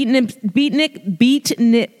 it's like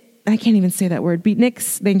beatnik. I can't even say that word.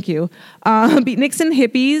 Beatniks. Thank you. Beatniks and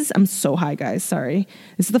hippies. I'm so high, guys. Sorry.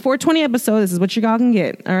 This is the 420 episode. This is what you all can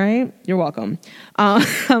get. All right. You're welcome.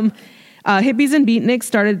 Hippies and beatniks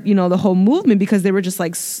started, you know, the whole movement because they were just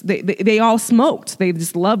like, they all smoked. They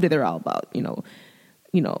just loved it. They're all about, you know,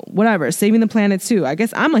 whatever, saving the planet too. I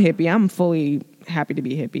guess I'm a hippie. I'm fully happy to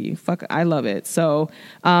be hippie. Fuck, I love it. So,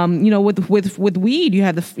 you know, with weed, you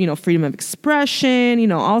have the, you know, freedom of expression, you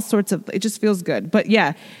know, all sorts of, it just feels good. But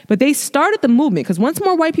yeah, but they started the movement because once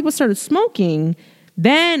more white people started smoking,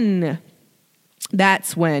 then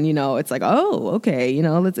that's when, you know, it's like, oh, okay, you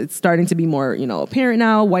know, it's starting to be more, you know, apparent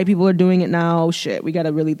now. White people are doing it now. Shit, we got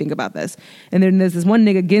to really think about this. And then there's this one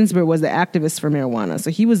nigga, Ginsberg, was the activist for marijuana. So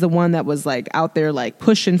he was the one that was like out there like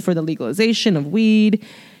pushing for the legalization of weed,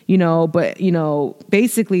 you know. But, you know,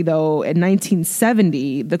 basically though, in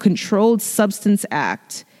 1970, the Controlled Substance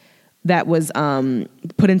Act that was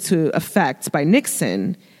put into effect by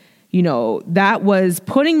Nixon, you know, that was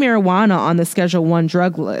putting marijuana on the Schedule I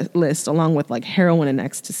drug list along with like heroin and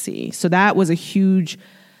ecstasy. So that was a huge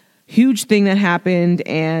thing that happened.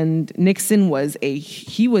 And Nixon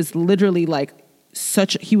he was literally like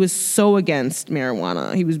he was so against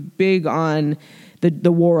marijuana. He was big on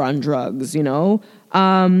the war on drugs, you know.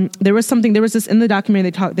 There was this in the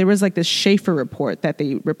documentary, there was like this Schaefer report that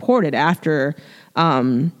they reported after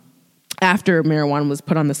after marijuana was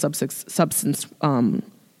put on the substance, put on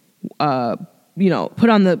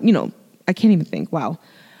the, I can't even think. Wow.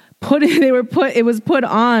 It was put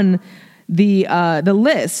on the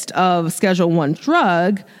list of Schedule 1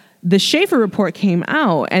 drug. The Schaefer report came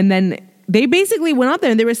out, and then they basically went out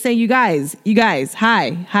there and they were saying, you guys,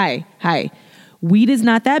 hi. Weed is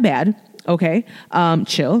not that bad. Okay.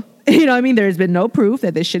 Chill. You know what I mean? There's been no proof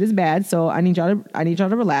that this shit is bad. So I need y'all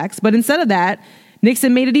to relax. But instead of that,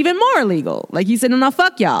 Nixon made it even more illegal. Like he said, no,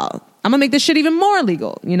 fuck y'all. I'm gonna make this shit even more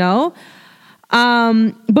illegal, you know?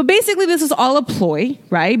 But basically this is all a ploy,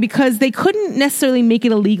 right? Because they couldn't necessarily make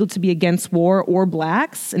it illegal to be against war or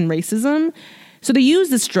blacks and racism. So they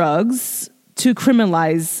used these drugs to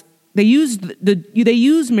criminalize. They used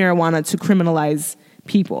marijuana to criminalize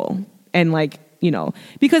people. And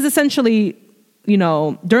because essentially,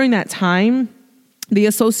 during that time, the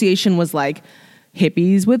association was like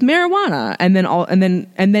hippies with marijuana, and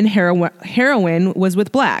then heroin was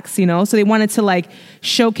with blacks, so they wanted to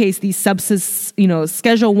showcase these substance,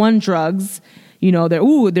 Schedule 1 drugs,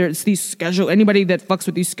 there's these anybody that fucks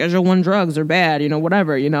with these Schedule 1 drugs are bad,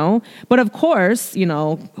 whatever, but of course,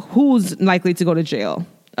 who's likely to go to jail?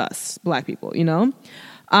 Us, black people,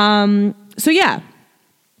 so yeah.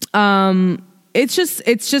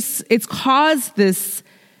 It's caused this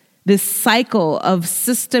cycle of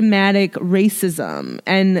systematic racism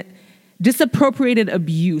and disappropriated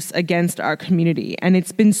abuse against our community. And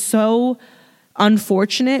it's been so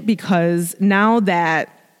unfortunate because now that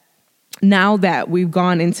we've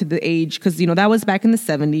gone into the age, because, that was back in the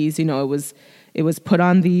 70s, it was put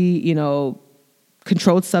on the,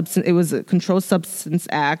 Controlled Substance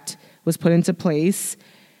Act was put into place,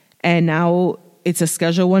 and now it's a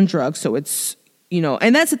Schedule 1 drug. So it's,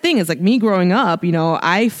 and that's the thing, is me growing up,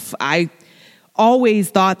 I always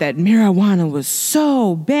thought that marijuana was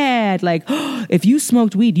so bad. If you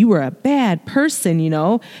smoked weed, you were a bad person,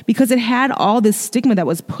 because it had all this stigma that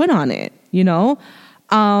was put on it,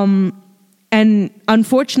 and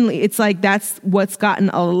unfortunately it's that's what's gotten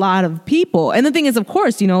a lot of people. And the thing is, of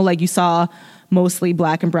course, you saw mostly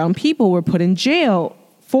black and brown people were put in jail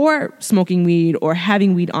for smoking weed or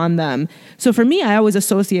having weed on them. So for me, I always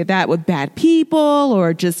associate that with bad people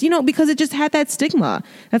or just, because it just had that stigma.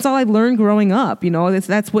 That's all I learned growing up.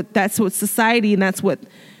 That's what society, and that's what,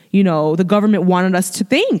 the government wanted us to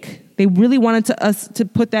think. They really wanted us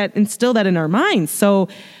to instill that in our minds. So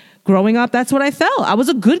growing up, that's what I felt. I was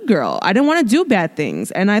a good girl. I didn't want to do bad things.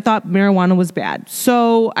 And I thought marijuana was bad.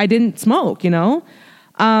 So I didn't smoke,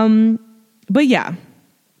 but yeah.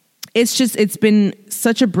 It's been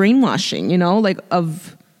such a brainwashing,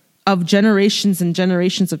 of generations and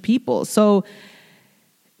generations of people. So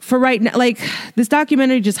for right now, this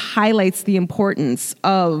documentary just highlights the importance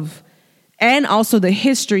of, and also the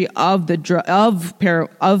history of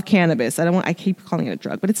of cannabis. I keep calling it a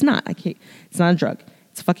drug, but it's not. It's not a drug.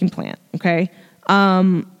 It's a fucking plant. Okay.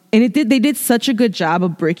 And they did such a good job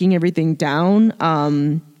of breaking everything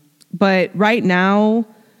down. But right now,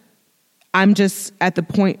 I'm just at the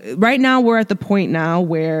point, right now we're at the point now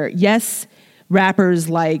where, yes, rappers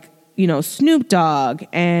like, Snoop Dogg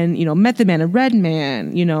and, Method Man and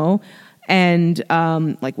Redman, and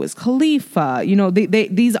Wiz Khalifa,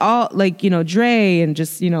 these all Dre and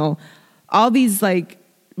just, all these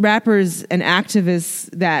rappers and activists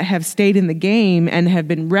that have stayed in the game and have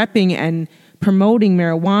been repping and promoting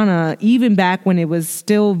marijuana, even back when it was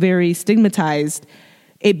still very stigmatized.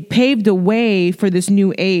 It paved the way for this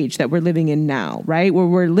new age that we're living in now, right? Where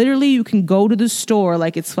we're literally, you can go to the store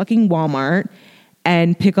like it's fucking Walmart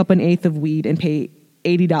and pick up an eighth of weed and pay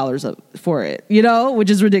 $80 for it,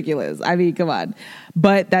 which is ridiculous. I mean, come on.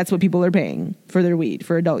 But that's what people are paying for their weed,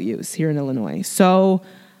 for adult use here in Illinois. So,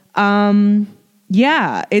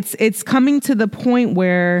 yeah, it's coming to the point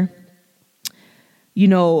where,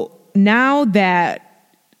 now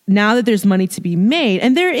that there's money to be made,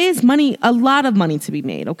 and there is a lot of money to be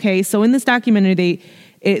made, okay? So in this documentary,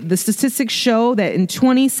 the statistics show that in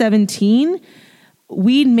 2017,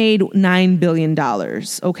 weed made $9 billion,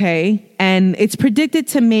 okay? And it's predicted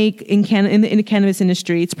to make, in the cannabis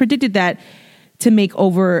industry, it's predicted that to make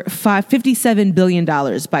over $57 billion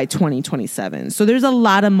by 2027. So there's a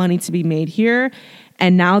lot of money to be made here.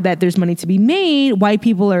 And now that there's money to be made, white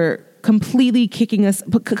people are completely keeping us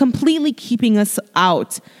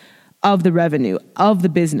out of the revenue, of the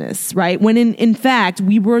business, right? When in fact,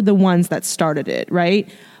 we were the ones that started it,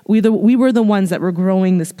 right? We were the ones that were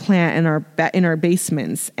growing this plant in our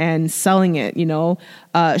basements and selling it,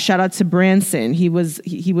 shout out to Branson. He was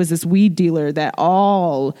this weed dealer that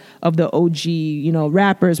all of the OG,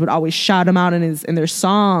 rappers would always shout him out in their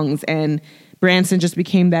songs. And Branson just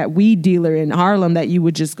became that weed dealer in Harlem that you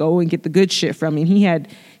would just go and get the good shit from. And he had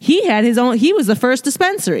his own, he was the first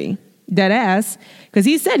dispensary, dead ass. Because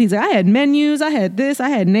he's like, I had menus, I had this, I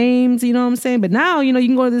had names, you know what I'm saying? But now, you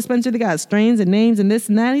can go to the dispensary, they got strains and names and this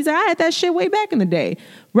and that. He's like, I had that shit way back in the day.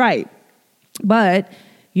 Right. But,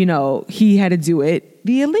 he had to do it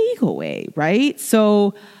the illegal way, right?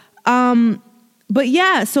 So, but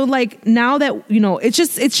yeah, so like now that, it's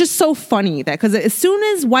just so funny that because as soon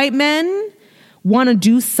as white men want to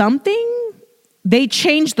do something, they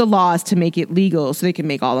change the laws to make it legal so they can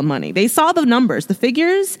make all the money. They saw the numbers, the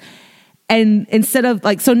figures, and instead of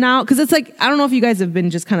like, so now, because it's like, I don't know if you guys have been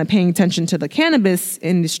just kind of paying attention to the cannabis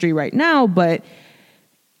industry right now, but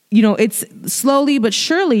it's slowly but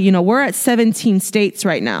surely, we're at 17 states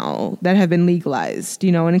right now that have been legalized,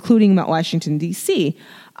 and including Washington, D.C.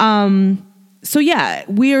 So yeah,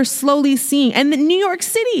 we are slowly seeing, and New York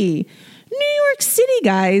City,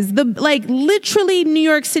 guys, literally New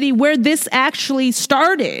York City, where this actually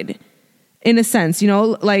started, in a sense, in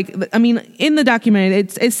the documentary,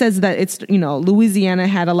 it says that it's, Louisiana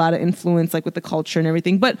had a lot of influence, like with the culture and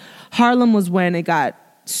everything, but Harlem was when it got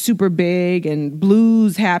super big and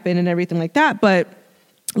blues happened and everything like that. But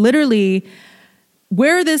literally,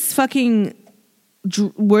 where this fucking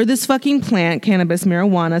plant, cannabis,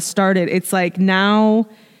 marijuana started, it's like now,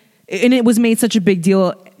 and it was made such a big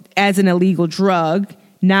deal as an illegal drug.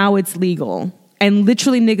 Now it's legal, and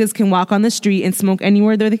literally niggas can walk on the street and smoke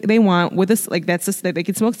anywhere they want with us. Like they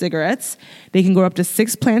can smoke cigarettes. They can grow up to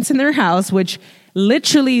 6 plants in their house, which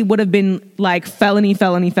literally would have been like felony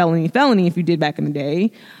if you did back in the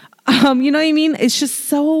day. You know what I mean? It's just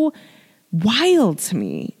so wild to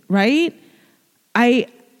me, right?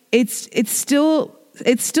 It still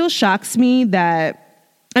shocks me that,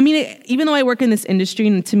 even though I work in this industry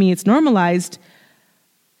and to me it's normalized,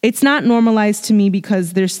 it's not normalized to me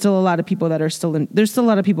because there's still a lot of people there's still a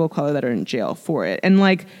lot of people of color that are in jail for it. And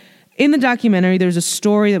like in the documentary, there's a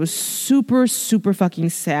story that was super, super fucking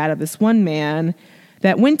sad of this one man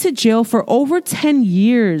that went to jail for over 10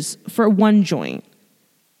 years for one joint.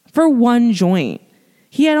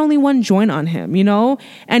 He had only one joint on him,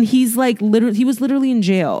 and he's like, he was literally in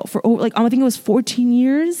jail for like, I think it was 14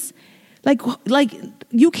 years. Like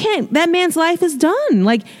you can't, that man's life is done.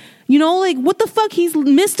 Like, what the fuck? He's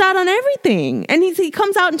missed out on everything. And he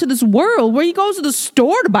comes out into this world where he goes to the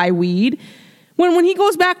store to buy weed. When he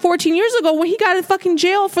goes back 14 years ago, when he got in fucking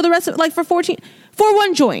jail for the rest of, like, for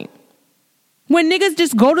one joint. When niggas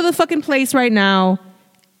just go to the fucking place right now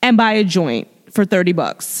and buy a joint for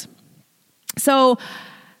 $30. So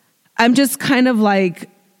I'm just kind of like,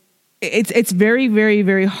 it's very, very,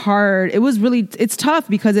 very hard. It's tough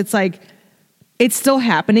because it's like, it's still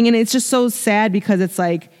happening. And it's just so sad because it's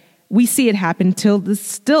like, we see it happen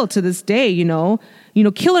still to this day,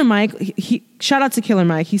 Killer Mike, shout out to Killer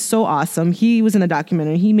Mike. He's so awesome. He was in a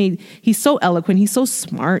documentary. He's so eloquent. He's so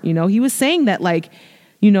smart. He was saying that like,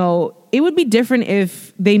 it would be different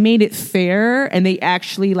if they made it fair and they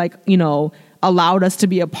actually like, allowed us to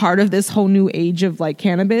be a part of this whole new age of like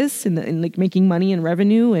cannabis and like making money and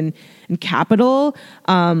revenue and capital,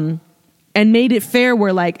 and made it fair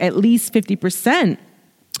where like at least 50%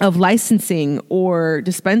 of licensing or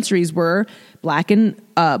dispensaries were black and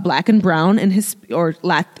brown and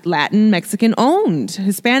Latin, Mexican owned,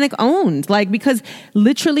 Hispanic owned, like, because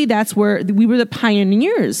literally that's where we were the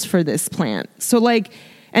pioneers for this plant. So like,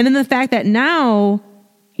 and then the fact that now,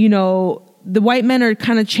 the white men are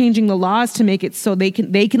kind of changing the laws to make it so they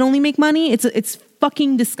can only make money. It's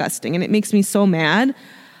fucking disgusting. And it makes me so mad.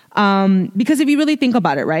 Because if you really think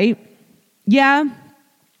about it, right? Yeah.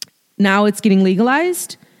 Now it's getting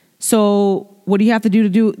legalized. So what do you have to do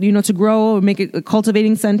to grow or make a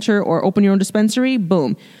cultivating center or open your own dispensary?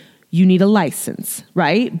 Boom. You need a license,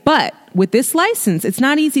 right? But with this license, it's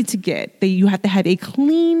not easy to get. You have to have a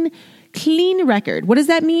clean record. What does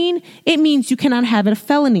that mean? It means you cannot have a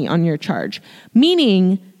felony on your charge.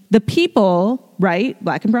 Meaning the people, right,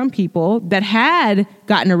 black and brown people that had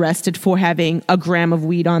gotten arrested for having a gram of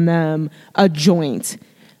weed on them, a joint,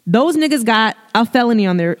 those niggas got a felony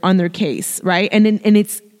on their case, right? And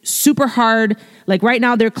it's super hard. Like right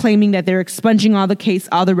now they're claiming that they're expunging all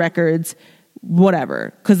the records,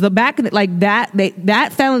 whatever. Because the back of it, like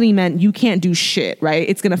that felony meant you can't do shit, right?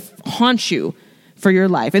 It's going to haunt you for your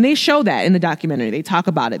life. And they show that in the documentary. They talk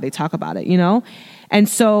about it, And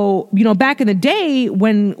so, back in the day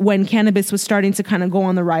when cannabis was starting to kind of go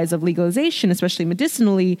on the rise of legalization, especially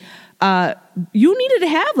medicinally, you needed to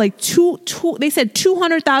have like they said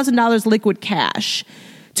 $200,000 liquid cash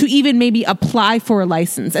to even maybe apply for a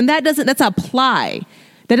license. And that's apply.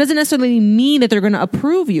 That doesn't necessarily mean that they're going to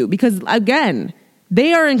approve you because, again,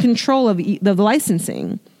 they are in control of the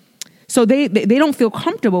licensing. So they don't feel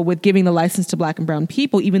comfortable with giving the license to black and brown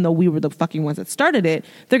people, even though we were the fucking ones that started it.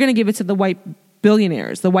 They're going to give it to the white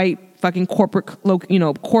billionaires, the white fucking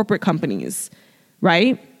corporate companies,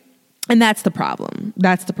 right? And that's the problem.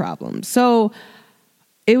 That's the problem. So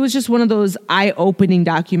it was just one of those eye-opening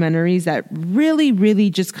documentaries that really, really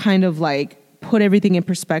just kind of like put everything in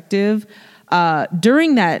perspective.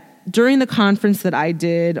 During the conference that I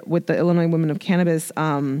did with the Illinois Women of Cannabis,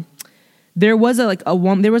 there was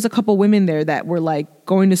a couple women there that were like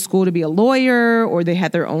going to school to be a lawyer, or they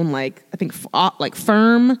had their own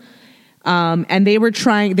firm, and they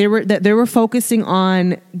were focusing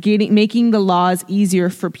on making the laws easier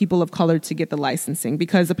for people of color to get the licensing,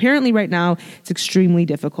 because apparently right now it's extremely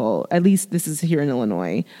difficult. At least this is here in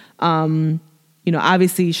Illinois.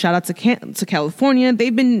 Obviously, shout out to California.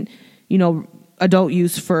 They've been, adult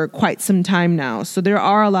use for quite some time now. So there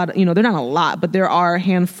are a lot of, they're not a lot, but there are a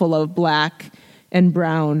handful of black and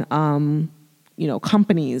brown,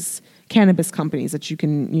 cannabis companies that you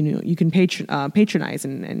can patronize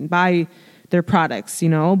and buy their products,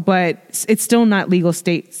 but it's still not legal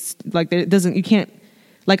states. Like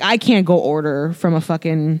I can't go order from a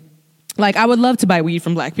fucking, I would love to buy weed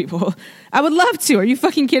from black people. I would love to. Are you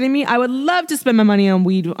fucking kidding me? I would love to spend my money on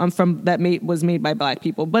weed was made by black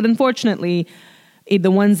people. But unfortunately,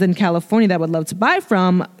 the ones in California that I would love to buy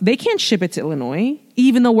from, they can't ship it to Illinois,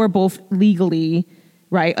 even though we're both legally,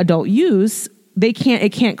 right, adult use. It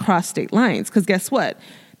can't cross state lines, because guess what?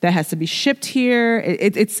 That has to be shipped here.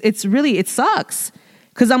 It sucks.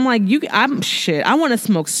 Because I'm like, I want to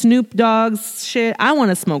smoke Snoop Dogg's shit. I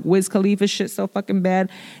want to smoke Wiz Khalifa's shit so fucking bad.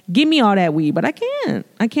 Give me all that weed, but I can't.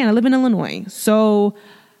 I live in Illinois. So,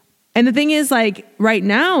 and the thing is, like, right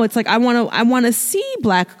now, it's like, I want to see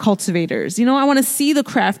black cultivators. I want to see the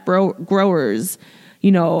craft growers,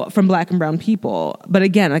 from black and brown people. But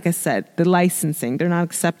again, like I said, the licensing, they're not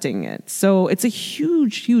accepting it. So it's a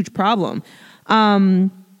huge, huge problem.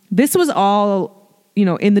 This was all,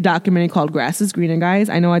 in the documentary called Grass is Greener, guys.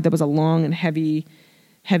 I know that was a long and heavy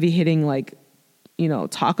hitting,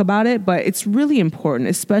 talk about it, but it's really important,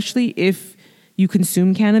 especially if you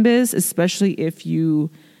consume cannabis, especially if you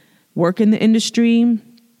work in the industry.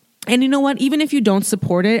 And you know what? Even if you don't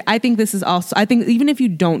support it, I think even if you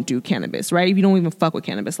don't do cannabis, right? If you don't even fuck with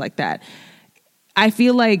cannabis like that, I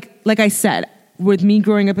feel like I said, with me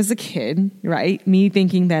growing up as a kid, right? Me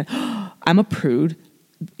thinking that I'm a prude,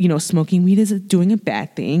 smoking weed is doing a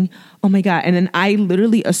bad thing. Oh my God. And then I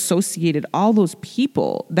literally associated all those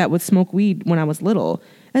people that would smoke weed when I was little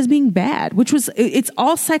as being bad, it's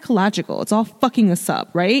all psychological. It's all fucking us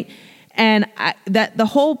up, right? And the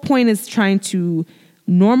whole point is trying to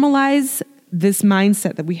normalize this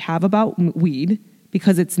mindset that we have about weed,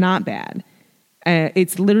 because it's not bad.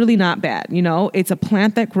 It's literally not bad. It's a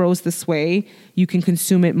plant that grows this way. You can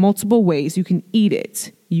consume it multiple ways. You can eat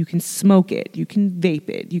it. You can smoke it. You can vape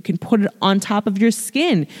it. You can put it on top of your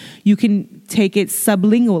skin. You can take it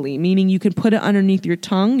sublingually, meaning you can put it underneath your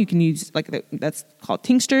tongue. You can use that's called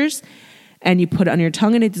tinctures. And you put it on your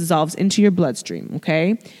tongue and it dissolves into your bloodstream,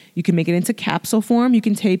 okay? You can make it into capsule form. You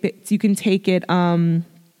can take it,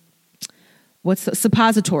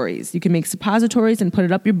 suppositories. You can make suppositories and put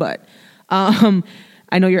it up your butt. I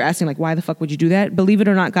know you're asking, why the fuck would you do that? Believe it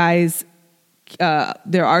or not, guys,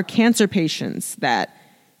 there are cancer patients that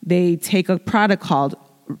they take a product called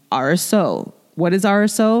RSO. What is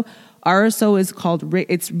RSO? RSO is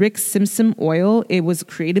it's Rick Simpson oil. It was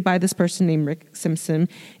created by this person named Rick Simpson.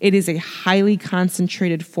 It is a highly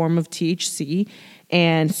concentrated form of THC,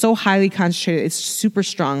 and so highly concentrated, it's super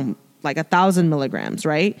strong, like 1,000 milligrams,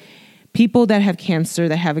 right? People that have cancer,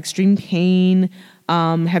 that have extreme pain,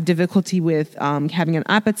 have difficulty with having an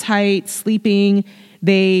appetite, sleeping,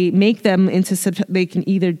 they make them they can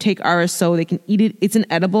either take RSO, they can eat it. It's an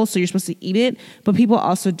edible, so you're supposed to eat it. But people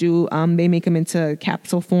also do, they make them into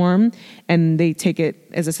capsule form and they take it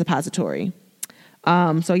as a suppository.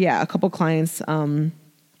 So yeah, a couple clients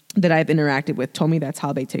that I've interacted with told me that's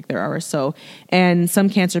how they take their RSO. And some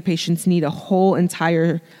cancer patients need a whole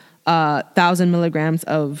entire 1,000 milligrams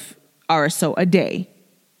of RSO a day.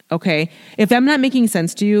 Okay? If I'm not making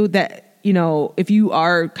sense to you, that if you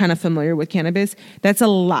are kind of familiar with cannabis, that's a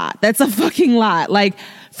lot. That's a fucking lot. Like,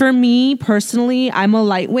 for me personally, I'm a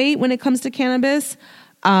lightweight when it comes to cannabis.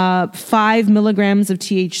 5 milligrams of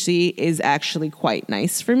THC is actually quite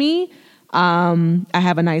nice for me. I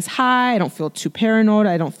have a nice high. I don't feel too paranoid.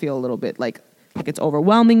 I don't feel a little bit like it's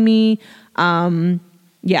overwhelming me.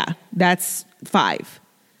 Yeah, that's 5.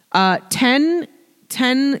 10,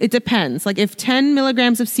 it depends. Like, if 10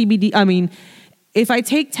 milligrams of CBD, if I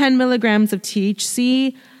take 10 milligrams of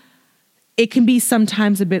THC, it can be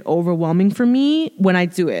sometimes a bit overwhelming for me when I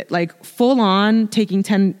do it. Like full on taking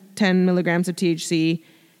 10 milligrams of THC.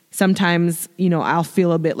 Sometimes, I'll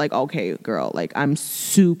feel a bit like, okay, girl, like I'm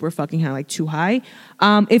super fucking high, like too high.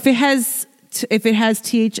 If it has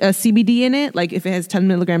CBD in it, like if it has 10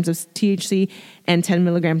 milligrams of THC and 10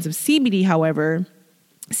 milligrams of CBD, however,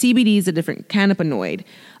 CBD is a different cannabinoid.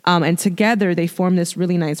 And together they form this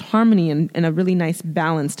really nice harmony and a really nice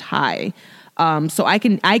balanced high. So I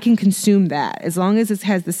can consume that as long as it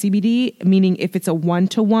has the CBD, meaning if it's a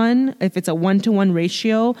 1-to-1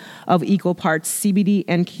 ratio of equal parts CBD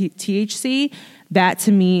and THC, that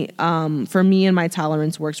to me, for me and my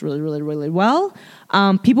tolerance works really, really, really well.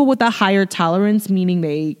 People with a higher tolerance, meaning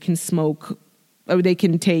they can smoke or they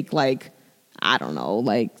can take like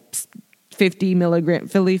 50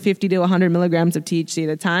 to 100 milligrams of THC at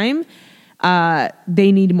a time.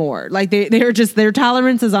 They need more. Like their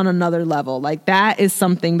tolerance is on another level. Like that is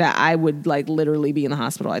something that I would like literally be in the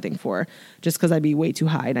hospital, I think, for, just because I'd be way too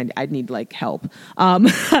high and I'd need like help.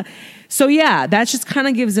 So yeah, that just kind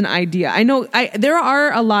of gives an idea. I know there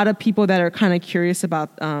are a lot of people that are kind of curious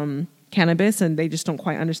about cannabis and they just don't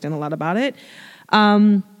quite understand a lot about it.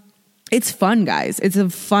 It's fun, guys. It's a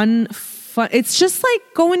fun. It's just like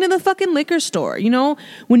going to the fucking liquor store.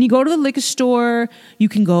 When you go to the liquor store, you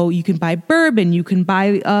can buy bourbon, you can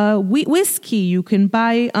buy whiskey, you can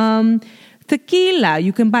buy tequila,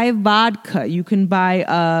 you can buy vodka, you can buy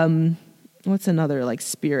what's another like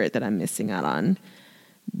spirit that I'm missing out on?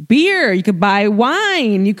 Beer, you can buy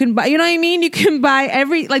wine, you can buy, you know what I mean? You can buy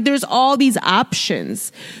there's all these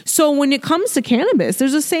options. So when it comes to cannabis,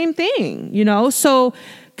 there's the same thing, So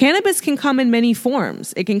cannabis can come in many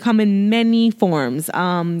forms. It can come in many forms.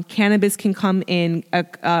 Cannabis can come in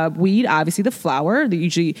weed, obviously the flower.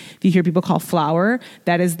 Usually, if you hear people call flower,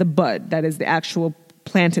 that is the bud. That is the actual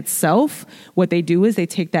plant itself. What they do is they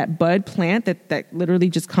take that bud plant that literally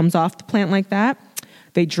just comes off the plant like that.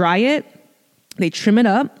 They dry it. They trim it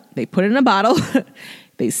up. They put it in a bottle.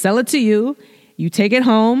 They sell it to you. You take it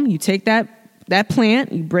home. You take that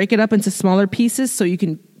plant. You break it up into smaller pieces so you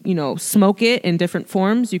can smoke it in different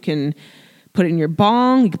forms. You can put it in your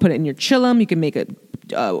bong. You can put it in your chillum. You can make a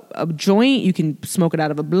joint. You can smoke it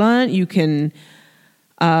out of a blunt. You can,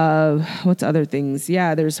 what's other things?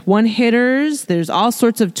 Yeah, there's one hitters. There's all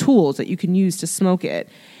sorts of tools that you can use to smoke it.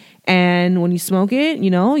 And when you smoke it,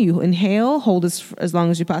 you inhale, hold as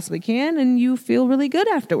long as you possibly can, and you feel really good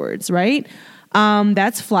afterwards, right?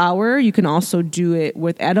 That's flower. You can also do it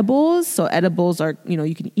with edibles. So edibles are,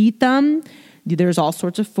 you can eat them. There's all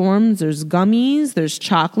sorts of forms. There's gummies, there's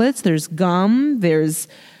chocolates, there's gum, there's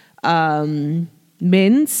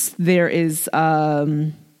mints, there is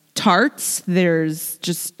tarts, there's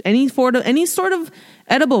just any sort of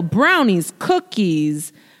edible, brownies,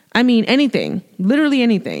 cookies. I mean, anything, literally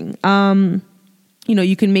anything.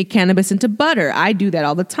 You can make cannabis into butter. I do that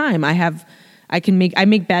all the time. I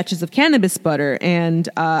make batches of cannabis butter and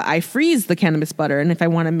I freeze the cannabis butter. And if I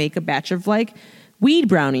want to make a batch of like weed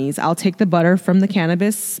brownies, I'll take the butter from the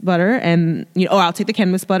cannabis butter and, I'll take the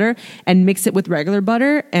cannabis butter and mix it with regular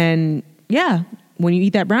butter. And yeah, when you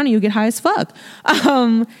eat that brownie, you get high as fuck.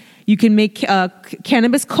 You can make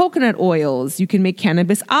cannabis coconut oils. You can make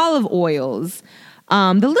cannabis olive oils.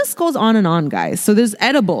 The list goes on, guys. So there's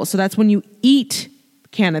edible. So that's when you eat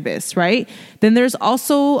cannabis, right? Then there's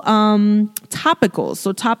also topicals.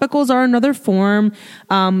 So topicals are another form,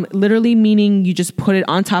 literally meaning you just put it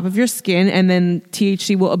on top of your skin and then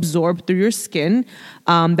THC will absorb through your skin.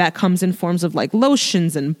 That comes in forms of like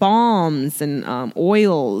lotions and balms and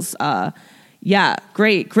oils. Yeah,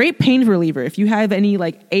 great pain reliever. If you have any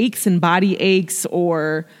like aches and body aches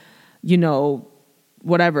or,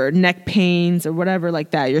 whatever, neck pains or whatever like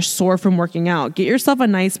that, you're sore from working out, get yourself a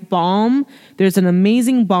nice balm. There's an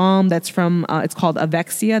amazing balm that's from, it's called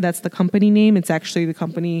Avexia. That's the company name. It's actually the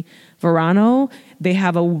company Verano. They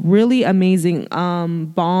have a really amazing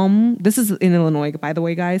balm. This is in Illinois, by the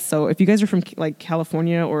way, guys. So if you guys are from like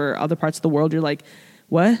California or other parts of the world, you're like,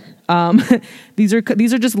 what? These are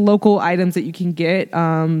just local items that you can get.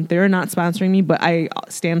 They're not sponsoring me, but I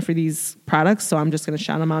stand for these products, so I'm just going to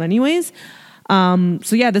shout them out anyways.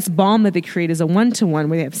 So yeah, this balm that they create is a 1-to-1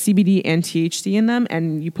 where they have CBD and THC in them,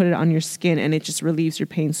 and you put it on your skin and it just relieves your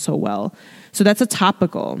pain so well. So that's a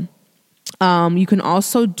topical. You can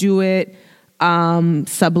also do it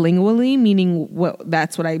sublingually, meaning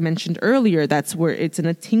that's what I mentioned earlier. That's where it's in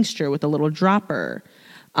a tincture with a little dropper.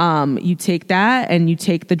 You take that and you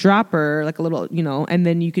take the dropper, like a little, and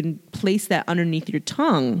then you can place that underneath your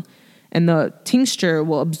tongue and the tincture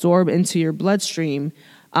will absorb into your bloodstream.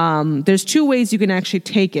 There's two ways you can actually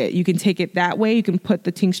take it. You can take it that way. You can put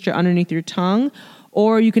the tincture underneath your tongue,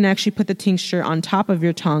 Or you can actually put the tincture on top of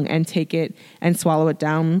your tongue and take it and swallow it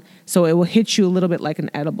down. So it will hit you a little bit like an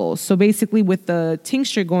edible. So basically with the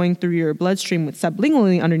tincture going through your bloodstream with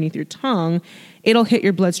sublingually underneath your tongue, it'll hit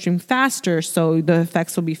your bloodstream faster. So the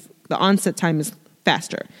effects will be, the onset time is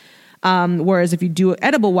faster. Whereas if you do it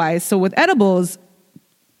edible wise, so with edibles,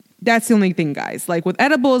 that's the only thing, guys. Like with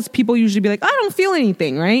edibles, people usually be like, I don't feel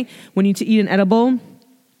anything, right? When you eat an edible,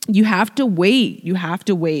 you have to wait.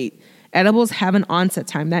 Edibles have an onset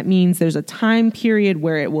time. That means there's a time period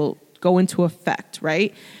where it will go into effect,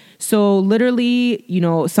 right? So literally,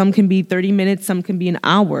 some can be 30 minutes, some can be an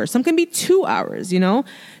hour, some can be 2 hours,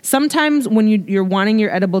 Sometimes when you're wanting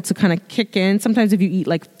your edible to kind of kick in, sometimes if you eat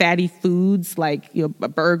like fatty foods, like a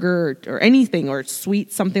burger or anything or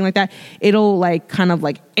sweet, something like that, it'll like kind of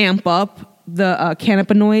like amp up the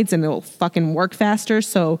cannabinoids and it'll fucking work faster.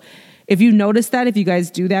 So if you notice that, if you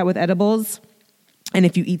guys do that with edibles, and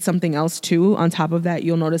if you eat something else too, on top of that,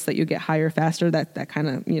 you'll notice that you get higher faster, that kind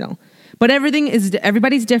of, But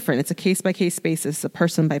everybody's different. It's a case-by-case basis, a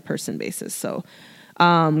person-by-person basis. So,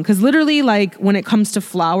 because literally, like, when it comes to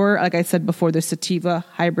flower, like I said before, there's sativa,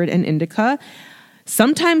 hybrid, and indica.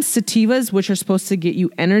 Sometimes sativas, which are supposed to get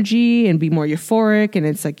you energy and be more euphoric, and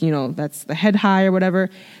it's like, that's the head high or whatever.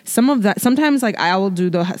 Sometimes like I will do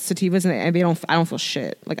the sativas and I don't feel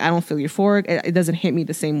shit. Like I don't feel euphoric. It doesn't hit me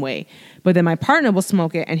the same way. But then my partner will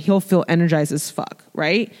smoke it and he'll feel energized as fuck,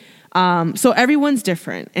 right? So everyone's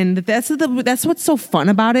different. And that's what's so fun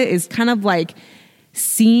about it is kind of like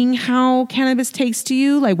seeing how cannabis takes to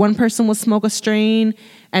you. Like one person will smoke a strain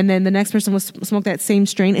and then the next person will smoke that same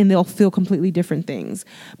strain and they'll feel completely different things.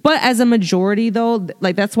 But as a majority though,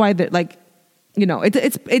 like that's why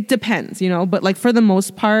it depends, but like for the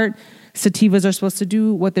most part, sativas are supposed to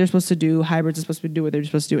do what they're supposed to do. Hybrids are supposed to do what they're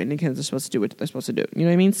supposed to do. Indicas are supposed to do what they're supposed to do. You know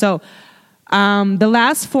what I mean? So, the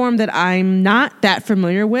last form that I'm not that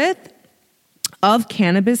familiar with of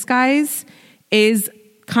cannabis, guys, is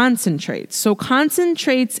concentrates. So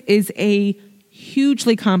concentrates is a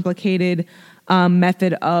hugely complicated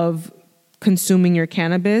method of consuming your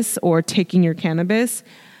cannabis or taking your cannabis.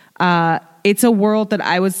 It's a world that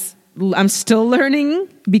I'm still learning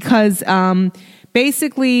because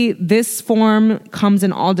basically this form comes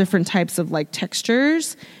in all different types of like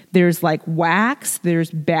textures. There's like wax,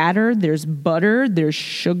 there's batter, there's butter, there's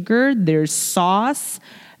sugar, there's sauce,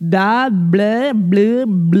 blah, blah, blah,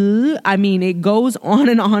 blah. I mean, it goes on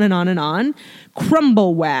and on and on and on.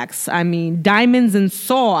 Crumble wax, diamonds and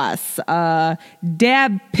sauce,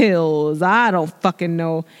 dab pills, I don't fucking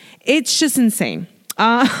know. It's just insane.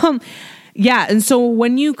 Yeah, and so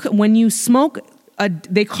when you smoke,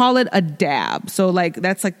 they call it a dab. So like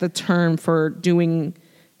that's like the term for doing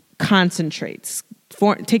concentrates.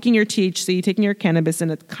 For taking your THC, taking your cannabis in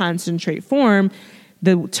a concentrate form,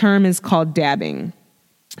 the term is called dabbing.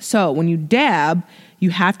 So when you dab, you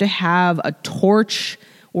have to have a torch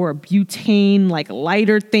or a butane like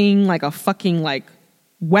lighter thing, like a fucking like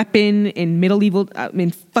weapon in medieval time,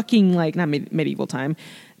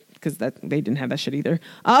 because they didn't have that shit either.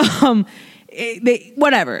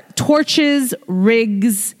 Whatever, torches,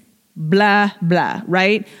 rigs, blah blah.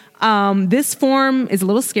 Right. This form is a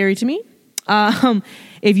little scary to me.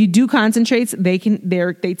 If you do concentrates, they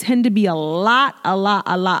tend to be a lot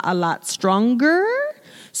stronger.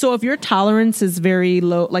 So if your tolerance is very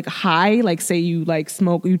low, like high, like say you like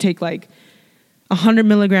smoke, you take like 100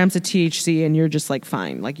 milligrams of THC and you're just like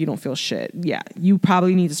fine, like you don't feel shit. Yeah, you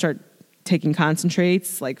probably need to start taking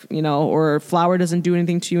concentrates, like, or flower doesn't do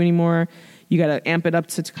anything to you anymore. You got to amp it up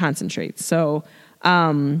to concentrates. So,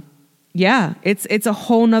 yeah, it's a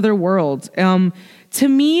whole nother world. To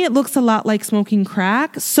me, it looks a lot like smoking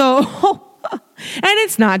crack. So, and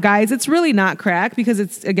it's not, guys. It's really not crack because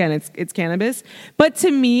it's cannabis. But to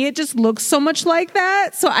me, it just looks so much like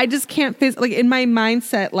that. So I just can't like in my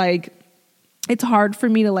mindset, like it's hard for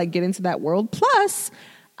me to like get into that world. Plus,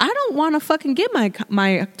 I don't want to fucking get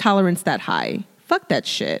my tolerance that high. Fuck that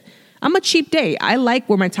shit. I'm a cheap date. I like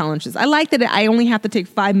where my tolerance is. I like that I only have to take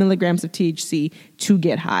 5 milligrams of THC to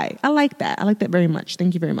get high. I like that. I like that very much.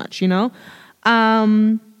 Thank you very much.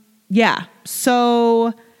 Yeah.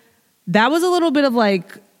 So that was a little bit of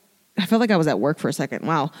like, I felt like I was at work for a second.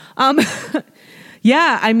 Wow.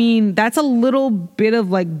 Yeah, that's a little bit of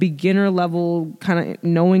like beginner level kind of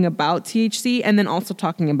knowing about THC and then also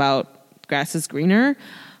talking about grass is greener.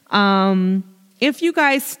 If you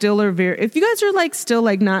guys are like still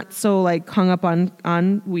like not so like hung up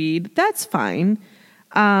on weed, that's fine.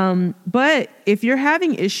 But if you're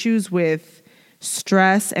having issues with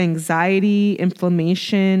stress, anxiety,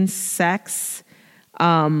 inflammation, sex,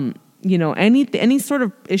 any sort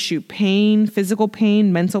of issue, pain, physical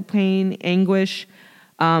pain, mental pain, anguish,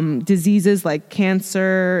 diseases like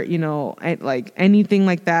cancer, like anything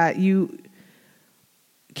like that.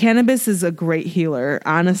 Cannabis is a great healer.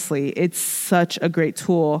 Honestly, it's such a great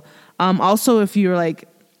tool. Also, if you're like,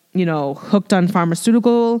 hooked on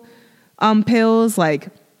pharmaceutical pills, like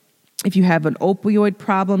if you have an opioid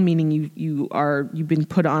problem, meaning you've been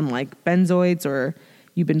put on like benzoids or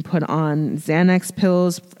you've been put on Xanax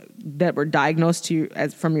pills that were diagnosed to you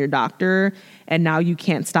from your doctor, and now you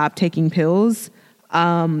can't stop taking pills.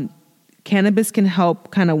 Cannabis can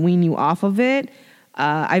help kind of wean you off of it.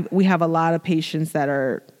 We have a lot of patients that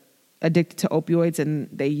are addicted to opioids, and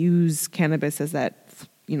they use cannabis as that,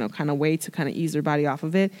 kind of way to kind of ease their body off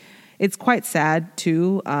of it. It's quite sad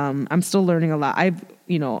too. I'm still learning a lot.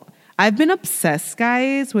 I've been obsessed,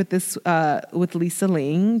 guys, with this, with Lisa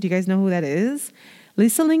Ling. Do you guys know who that is?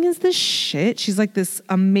 Lisa Ling is the shit. She's like this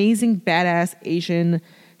amazing, badass Asian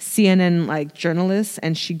CNN like journalist,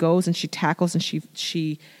 and she goes and she tackles and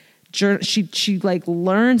she like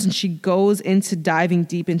learns, and she goes into diving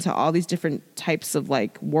deep into all these different types of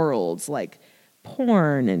like worlds, like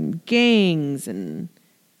porn and gangs and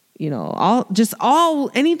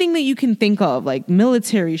anything that you can think of, like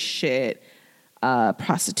military shit,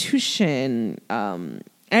 prostitution,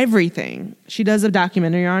 everything. She does a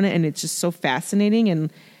documentary on it, and it's just so fascinating.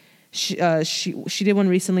 And she did one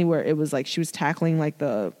recently where it was like she was tackling like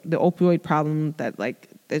the opioid problem that like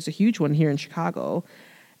there's a huge one here in Chicago.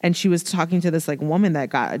 And she was talking to this like woman that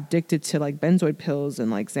got addicted to like benzoid pills and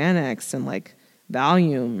like Xanax and like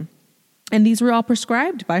Valium. And these were all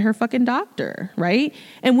prescribed by her fucking doctor, right?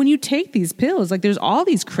 And when you take these pills, like there's all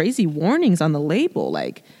these crazy warnings on the label,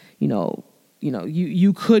 like,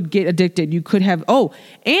 you could get addicted. You could have,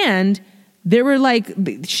 and there were like,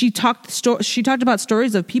 she talked about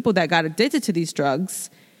stories of people that got addicted to these drugs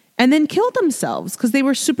and then killed themselves because they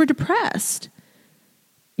were super depressed.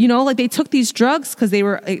 Like they took these drugs because they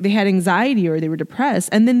had anxiety or they were depressed,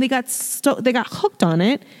 and then they got hooked on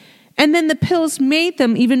it, and then the pills made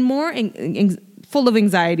them even more full of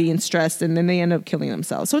anxiety and stress, and then they end up killing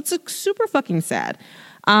themselves. So it's super fucking sad.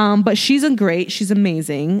 But she's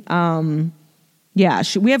amazing. There's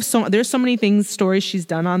so many stories she's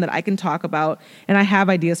done on that I can talk about, and I have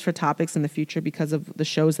ideas for topics in the future because of the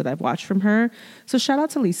shows that I've watched from her. So shout out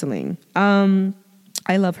to Lisa Ling.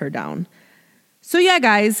 I love her down. So yeah,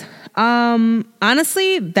 guys,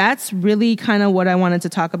 honestly, that's really kind of what I wanted to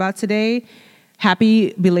talk about today.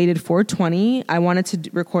 Happy belated 420. I wanted to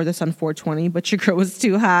record this on 420, but your girl was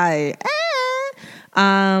too high.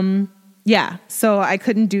 Yeah, so I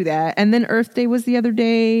couldn't do that. And then Earth Day was the other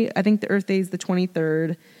day. I think the Earth Day is the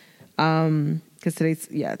 23rd. Because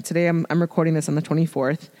today I'm recording this on the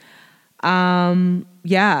 24th.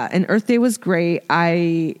 And Earth Day was great.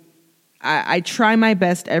 I try my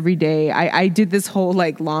best every day. I did this whole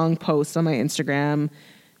like long post on my Instagram,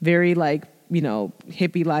 very like,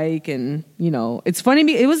 hippie like, and it's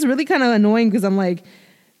funny. It was really kind of annoying because I'm like,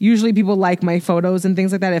 usually people like my photos and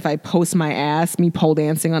things like that. If I post my ass, me pole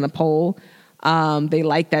dancing on a pole, they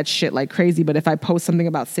like that shit like crazy. But if I post something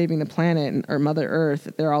about saving the planet or Mother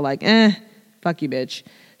Earth, they're all like, fuck you, bitch.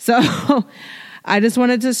 So I just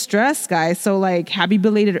wanted to stress, guys. So like, happy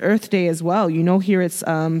belated Earth Day as well. Here it's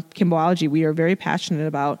Kimboology. We are very passionate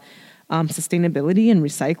about sustainability and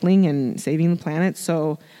recycling and saving the planet.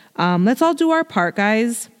 So let's all do our part,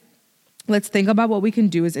 guys. Let's think about what we can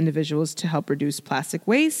do as individuals to help reduce plastic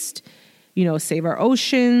waste, save our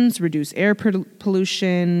oceans, reduce air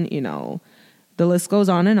pollution, the list goes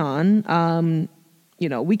on and on.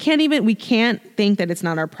 We can't think that it's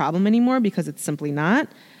not our problem anymore because it's simply not.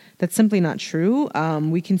 That's simply not true.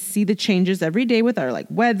 We can see the changes every day with our like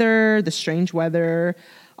weather, the strange weather,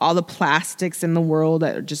 all the plastics in the world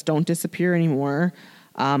that just don't disappear anymore.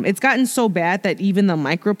 It's gotten so bad that even the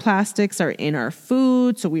microplastics are in our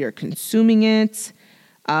food, so we are consuming it.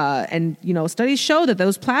 And studies show that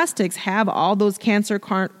those plastics have all those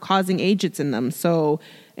cancer-causing agents in them. So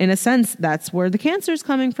in a sense, that's where the cancer is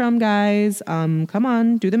coming from, guys. Come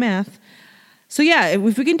on, do the math. So yeah,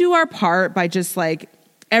 if we can do our part by just like,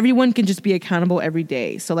 everyone can just be accountable every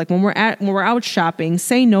day. So like when we're out shopping,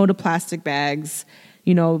 say no to plastic bags.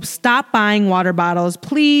 Stop buying water bottles.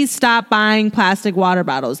 Please stop buying plastic water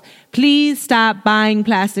bottles. Please stop buying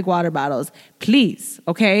plastic water bottles. Please,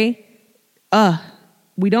 okay?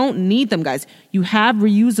 We don't need them, guys. You have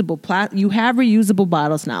reusable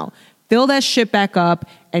bottles now. Fill that shit back up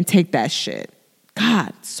and take that shit.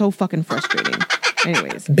 God, so fucking frustrating.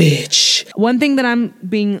 Anyways. Bitch. One thing that I'm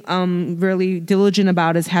being really diligent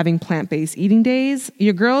about is having plant-based eating days.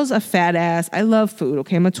 Your girl's a fat ass. I love food,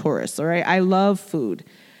 okay? I'm a tourist, all right? I love food.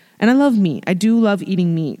 And I love meat. I do love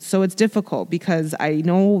eating meat. So it's difficult because I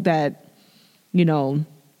know that,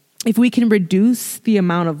 if we can reduce the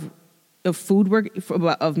amount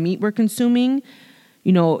of meat we're consuming,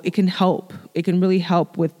 you know, it can help. It can really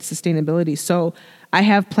help with sustainability. So I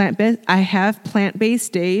have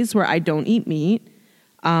plant-based days where I don't eat meat.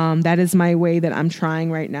 That is my way that I'm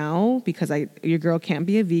trying right now, because your girl can't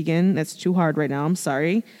be a vegan. That's too hard right now. I'm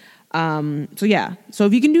sorry. So yeah. So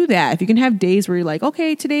if you can do that, if you can have days where you're like,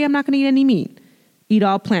 okay, today I'm not going to eat any meat, eat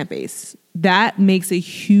all plant-based. That makes a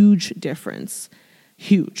huge difference.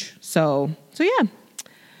 Huge. So yeah.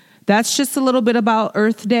 That's just a little bit about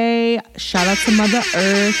Earth Day. Shout out to Mother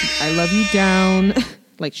Earth. I love you down.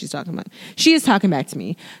 Like she is talking back to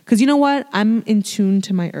me. Because you know what? I'm in tune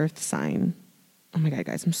to my Earth sign. Oh my God,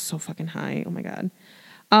 guys, I'm so fucking high. Oh my God.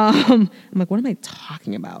 I'm like, what am I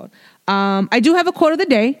talking about? I do have a quote of the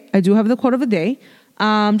day.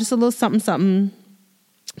 Just a little something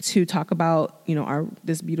to talk about, you know,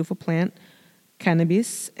 this beautiful plant,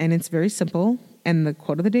 cannabis. And it's very simple. And the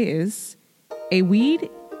quote of the day is, a weed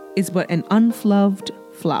is but an unfloved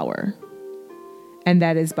flower. And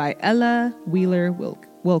that is by Ella Wheeler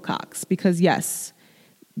Wilcox. Because yes,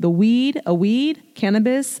 a weed,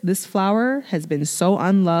 cannabis, this flower has been so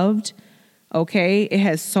unloved. Okay, it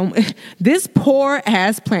has this poor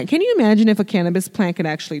ass plant. Can you imagine if a cannabis plant could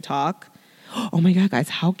actually talk? Oh my God, guys,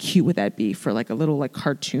 how cute would that be for like a little like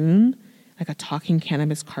cartoon, like a talking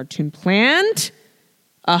cannabis cartoon plant?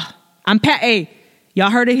 Hey, y'all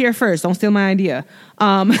heard it here first. Don't steal my idea.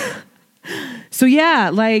 So yeah,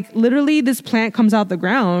 like literally this plant comes out the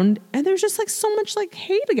ground and there's just like so much like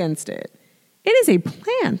hate against it. It is a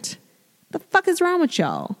plant. The fuck is wrong with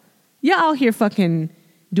y'all? Y'all out here fucking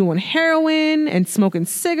doing heroin and smoking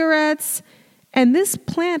cigarettes. And this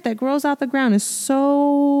plant that grows out the ground is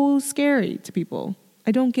so scary to people.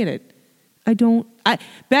 I don't get it.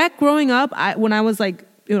 Back growing up, when I was like,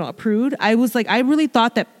 you know, a prude, I really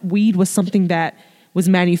thought that weed was something that was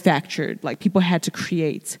manufactured, like people had to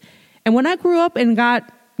create. And when I grew up and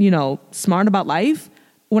got, you know, smart about life,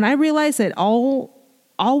 when I realized that all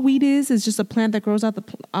weed is just a plant that grows out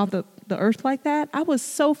the earth like that, I was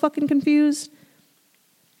so fucking confused.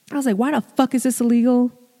 I was like, why the fuck is this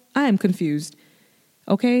illegal? I am confused.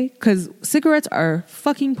 Okay? Because cigarettes are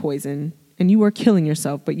fucking poison and you are killing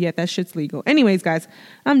yourself, but yet that shit's legal. Anyways, guys,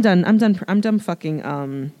 I'm done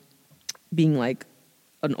fucking being like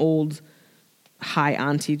an old high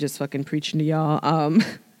auntie just fucking preaching to y'all.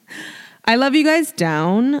 I love you guys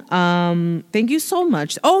down. Thank you so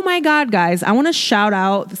much. Oh my God, guys, I want to shout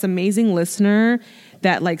out this amazing listener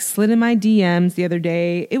that like slid in my DMs the other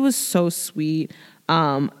day. It was so sweet.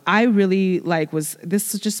 I really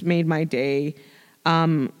this just made my day.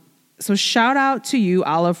 So shout out to you,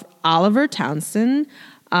 Oliver Townsend.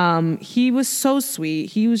 He was so sweet.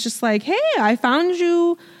 He was just like, hey, I found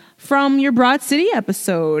you from your Broad City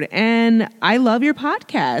episode and I love your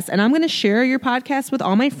podcast and I'm going to share your podcast with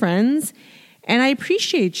all my friends and I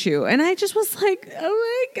appreciate you. And I just was like,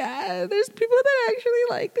 oh my God, there's people that actually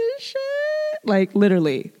like this shit. Like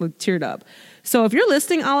literally teared up. So if you're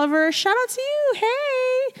listening, Oliver, shout out to you.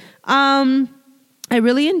 Hey, I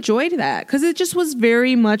really enjoyed that because it just was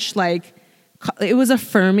very much like, it was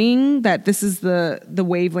affirming that this is the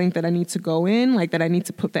wavelength that I need to go in, like that I need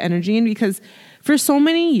to put the energy in, because for so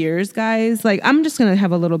many years, guys, like I'm just going to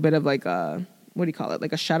have a little bit of like a, what do you call it?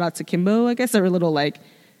 Like a shout out to Kimbo, I guess, or a little like,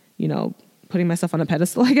 you know, putting myself on a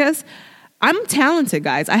pedestal, I guess. I'm talented,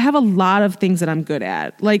 guys. I have a lot of things that I'm good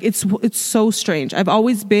at. Like it's so strange. I've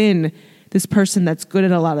always been this person that's good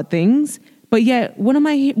at a lot of things, but yet what am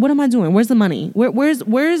I doing? Where's the money? Where's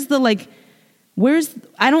the like,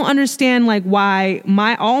 I don't understand like why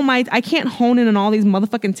I can't hone in on all these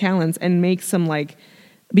motherfucking talents and make some like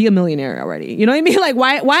be a millionaire already. You know what I mean? Like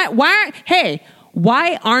why hey,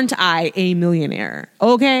 why aren't I a millionaire?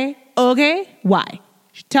 Okay? Why?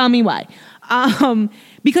 Tell me why.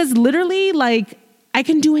 Because literally like I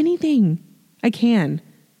can do anything. I can.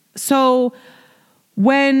 So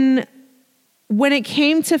when it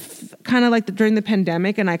came to kind of like during the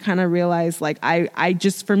pandemic and I kind of realized like I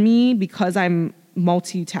just, for me, because I'm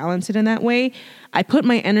multi-talented in that way, I put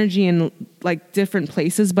my energy in like different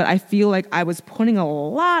places, but I feel like I was putting a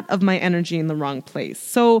lot of my energy in the wrong place.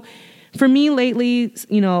 So for me lately,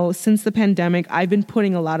 you know, since the pandemic, I've been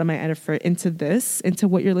putting a lot of my effort into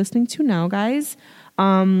what you're listening to now, guys.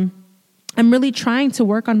 I'm really trying to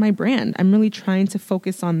work on my brand. I'm really trying to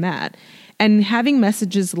focus on that. And having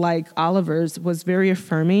messages like Oliver's was very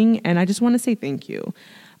affirming, and I just want to say thank you.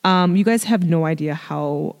 You guys have no idea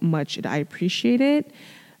how much I appreciate it.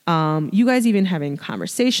 You guys even having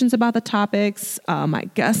conversations about the topics, my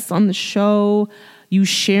guests on the show, you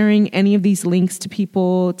sharing any of these links to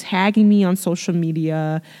people, tagging me on social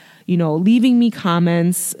media. leaving me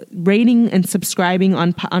comments, rating and subscribing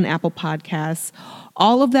on Apple Podcasts.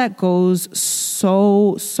 All of that goes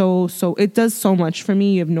so, it does so much for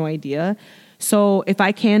me. You have no idea. So if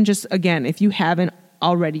I can just, again, if you haven't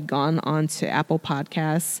already gone on to Apple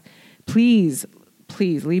Podcasts, please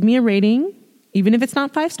leave me a rating, even if it's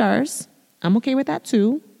not 5 stars. I'm okay with that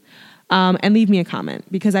too. And leave me a comment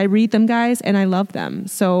because I read them, guys, and I love them.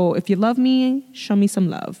 So if you love me, show me some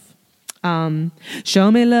love.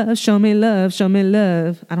 Show me love, show me love, show me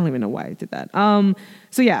love. I don't even know why I did that.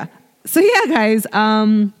 So yeah, guys,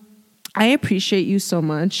 I appreciate you so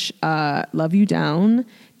much. Love you down.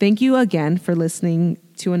 Thank you again for listening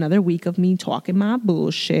to another week of me talking my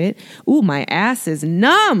bullshit. Ooh, my ass is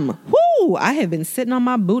numb. Whoo, I have been sitting on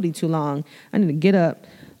my booty too long. I need to get up.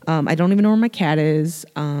 I don't even know where my cat is.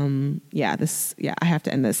 I have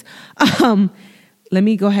to end this. Let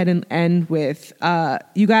me go ahead and end with,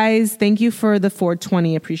 you guys, thank you for the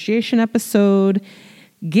 420 appreciation episode.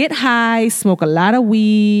 Get high, smoke a lot of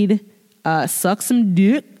weed, suck some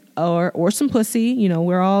dick or some pussy.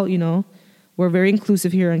 We're all, we're very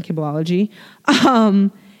inclusive here on Kimboology.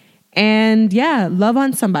 And yeah, love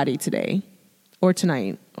on somebody today or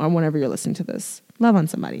tonight or whenever you're listening to this. Love on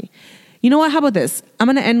somebody. You know what? How about this? I'm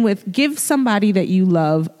going to end with give somebody that you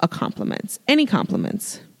love a compliment. Any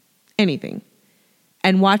compliments. Anything.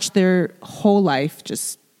 And watch their whole life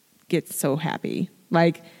just get so happy.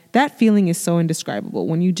 Like, that feeling is so indescribable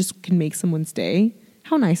when you just can make someone's day.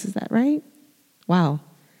 How nice is that, right? Wow,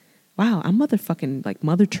 I'm motherfucking like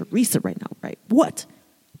Mother Teresa right now, right? What?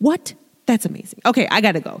 That's amazing. Okay, I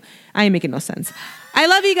gotta go. I ain't making no sense. I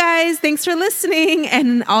love you guys. Thanks for listening.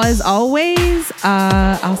 And as always,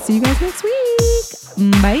 I'll see you guys next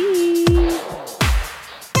week. Bye.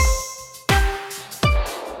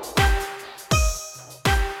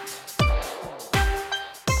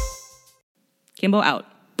 Kimbo out.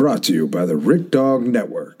 Brought to you by the Rick Dog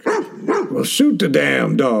Network. Well, shoot the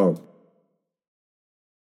damn dog.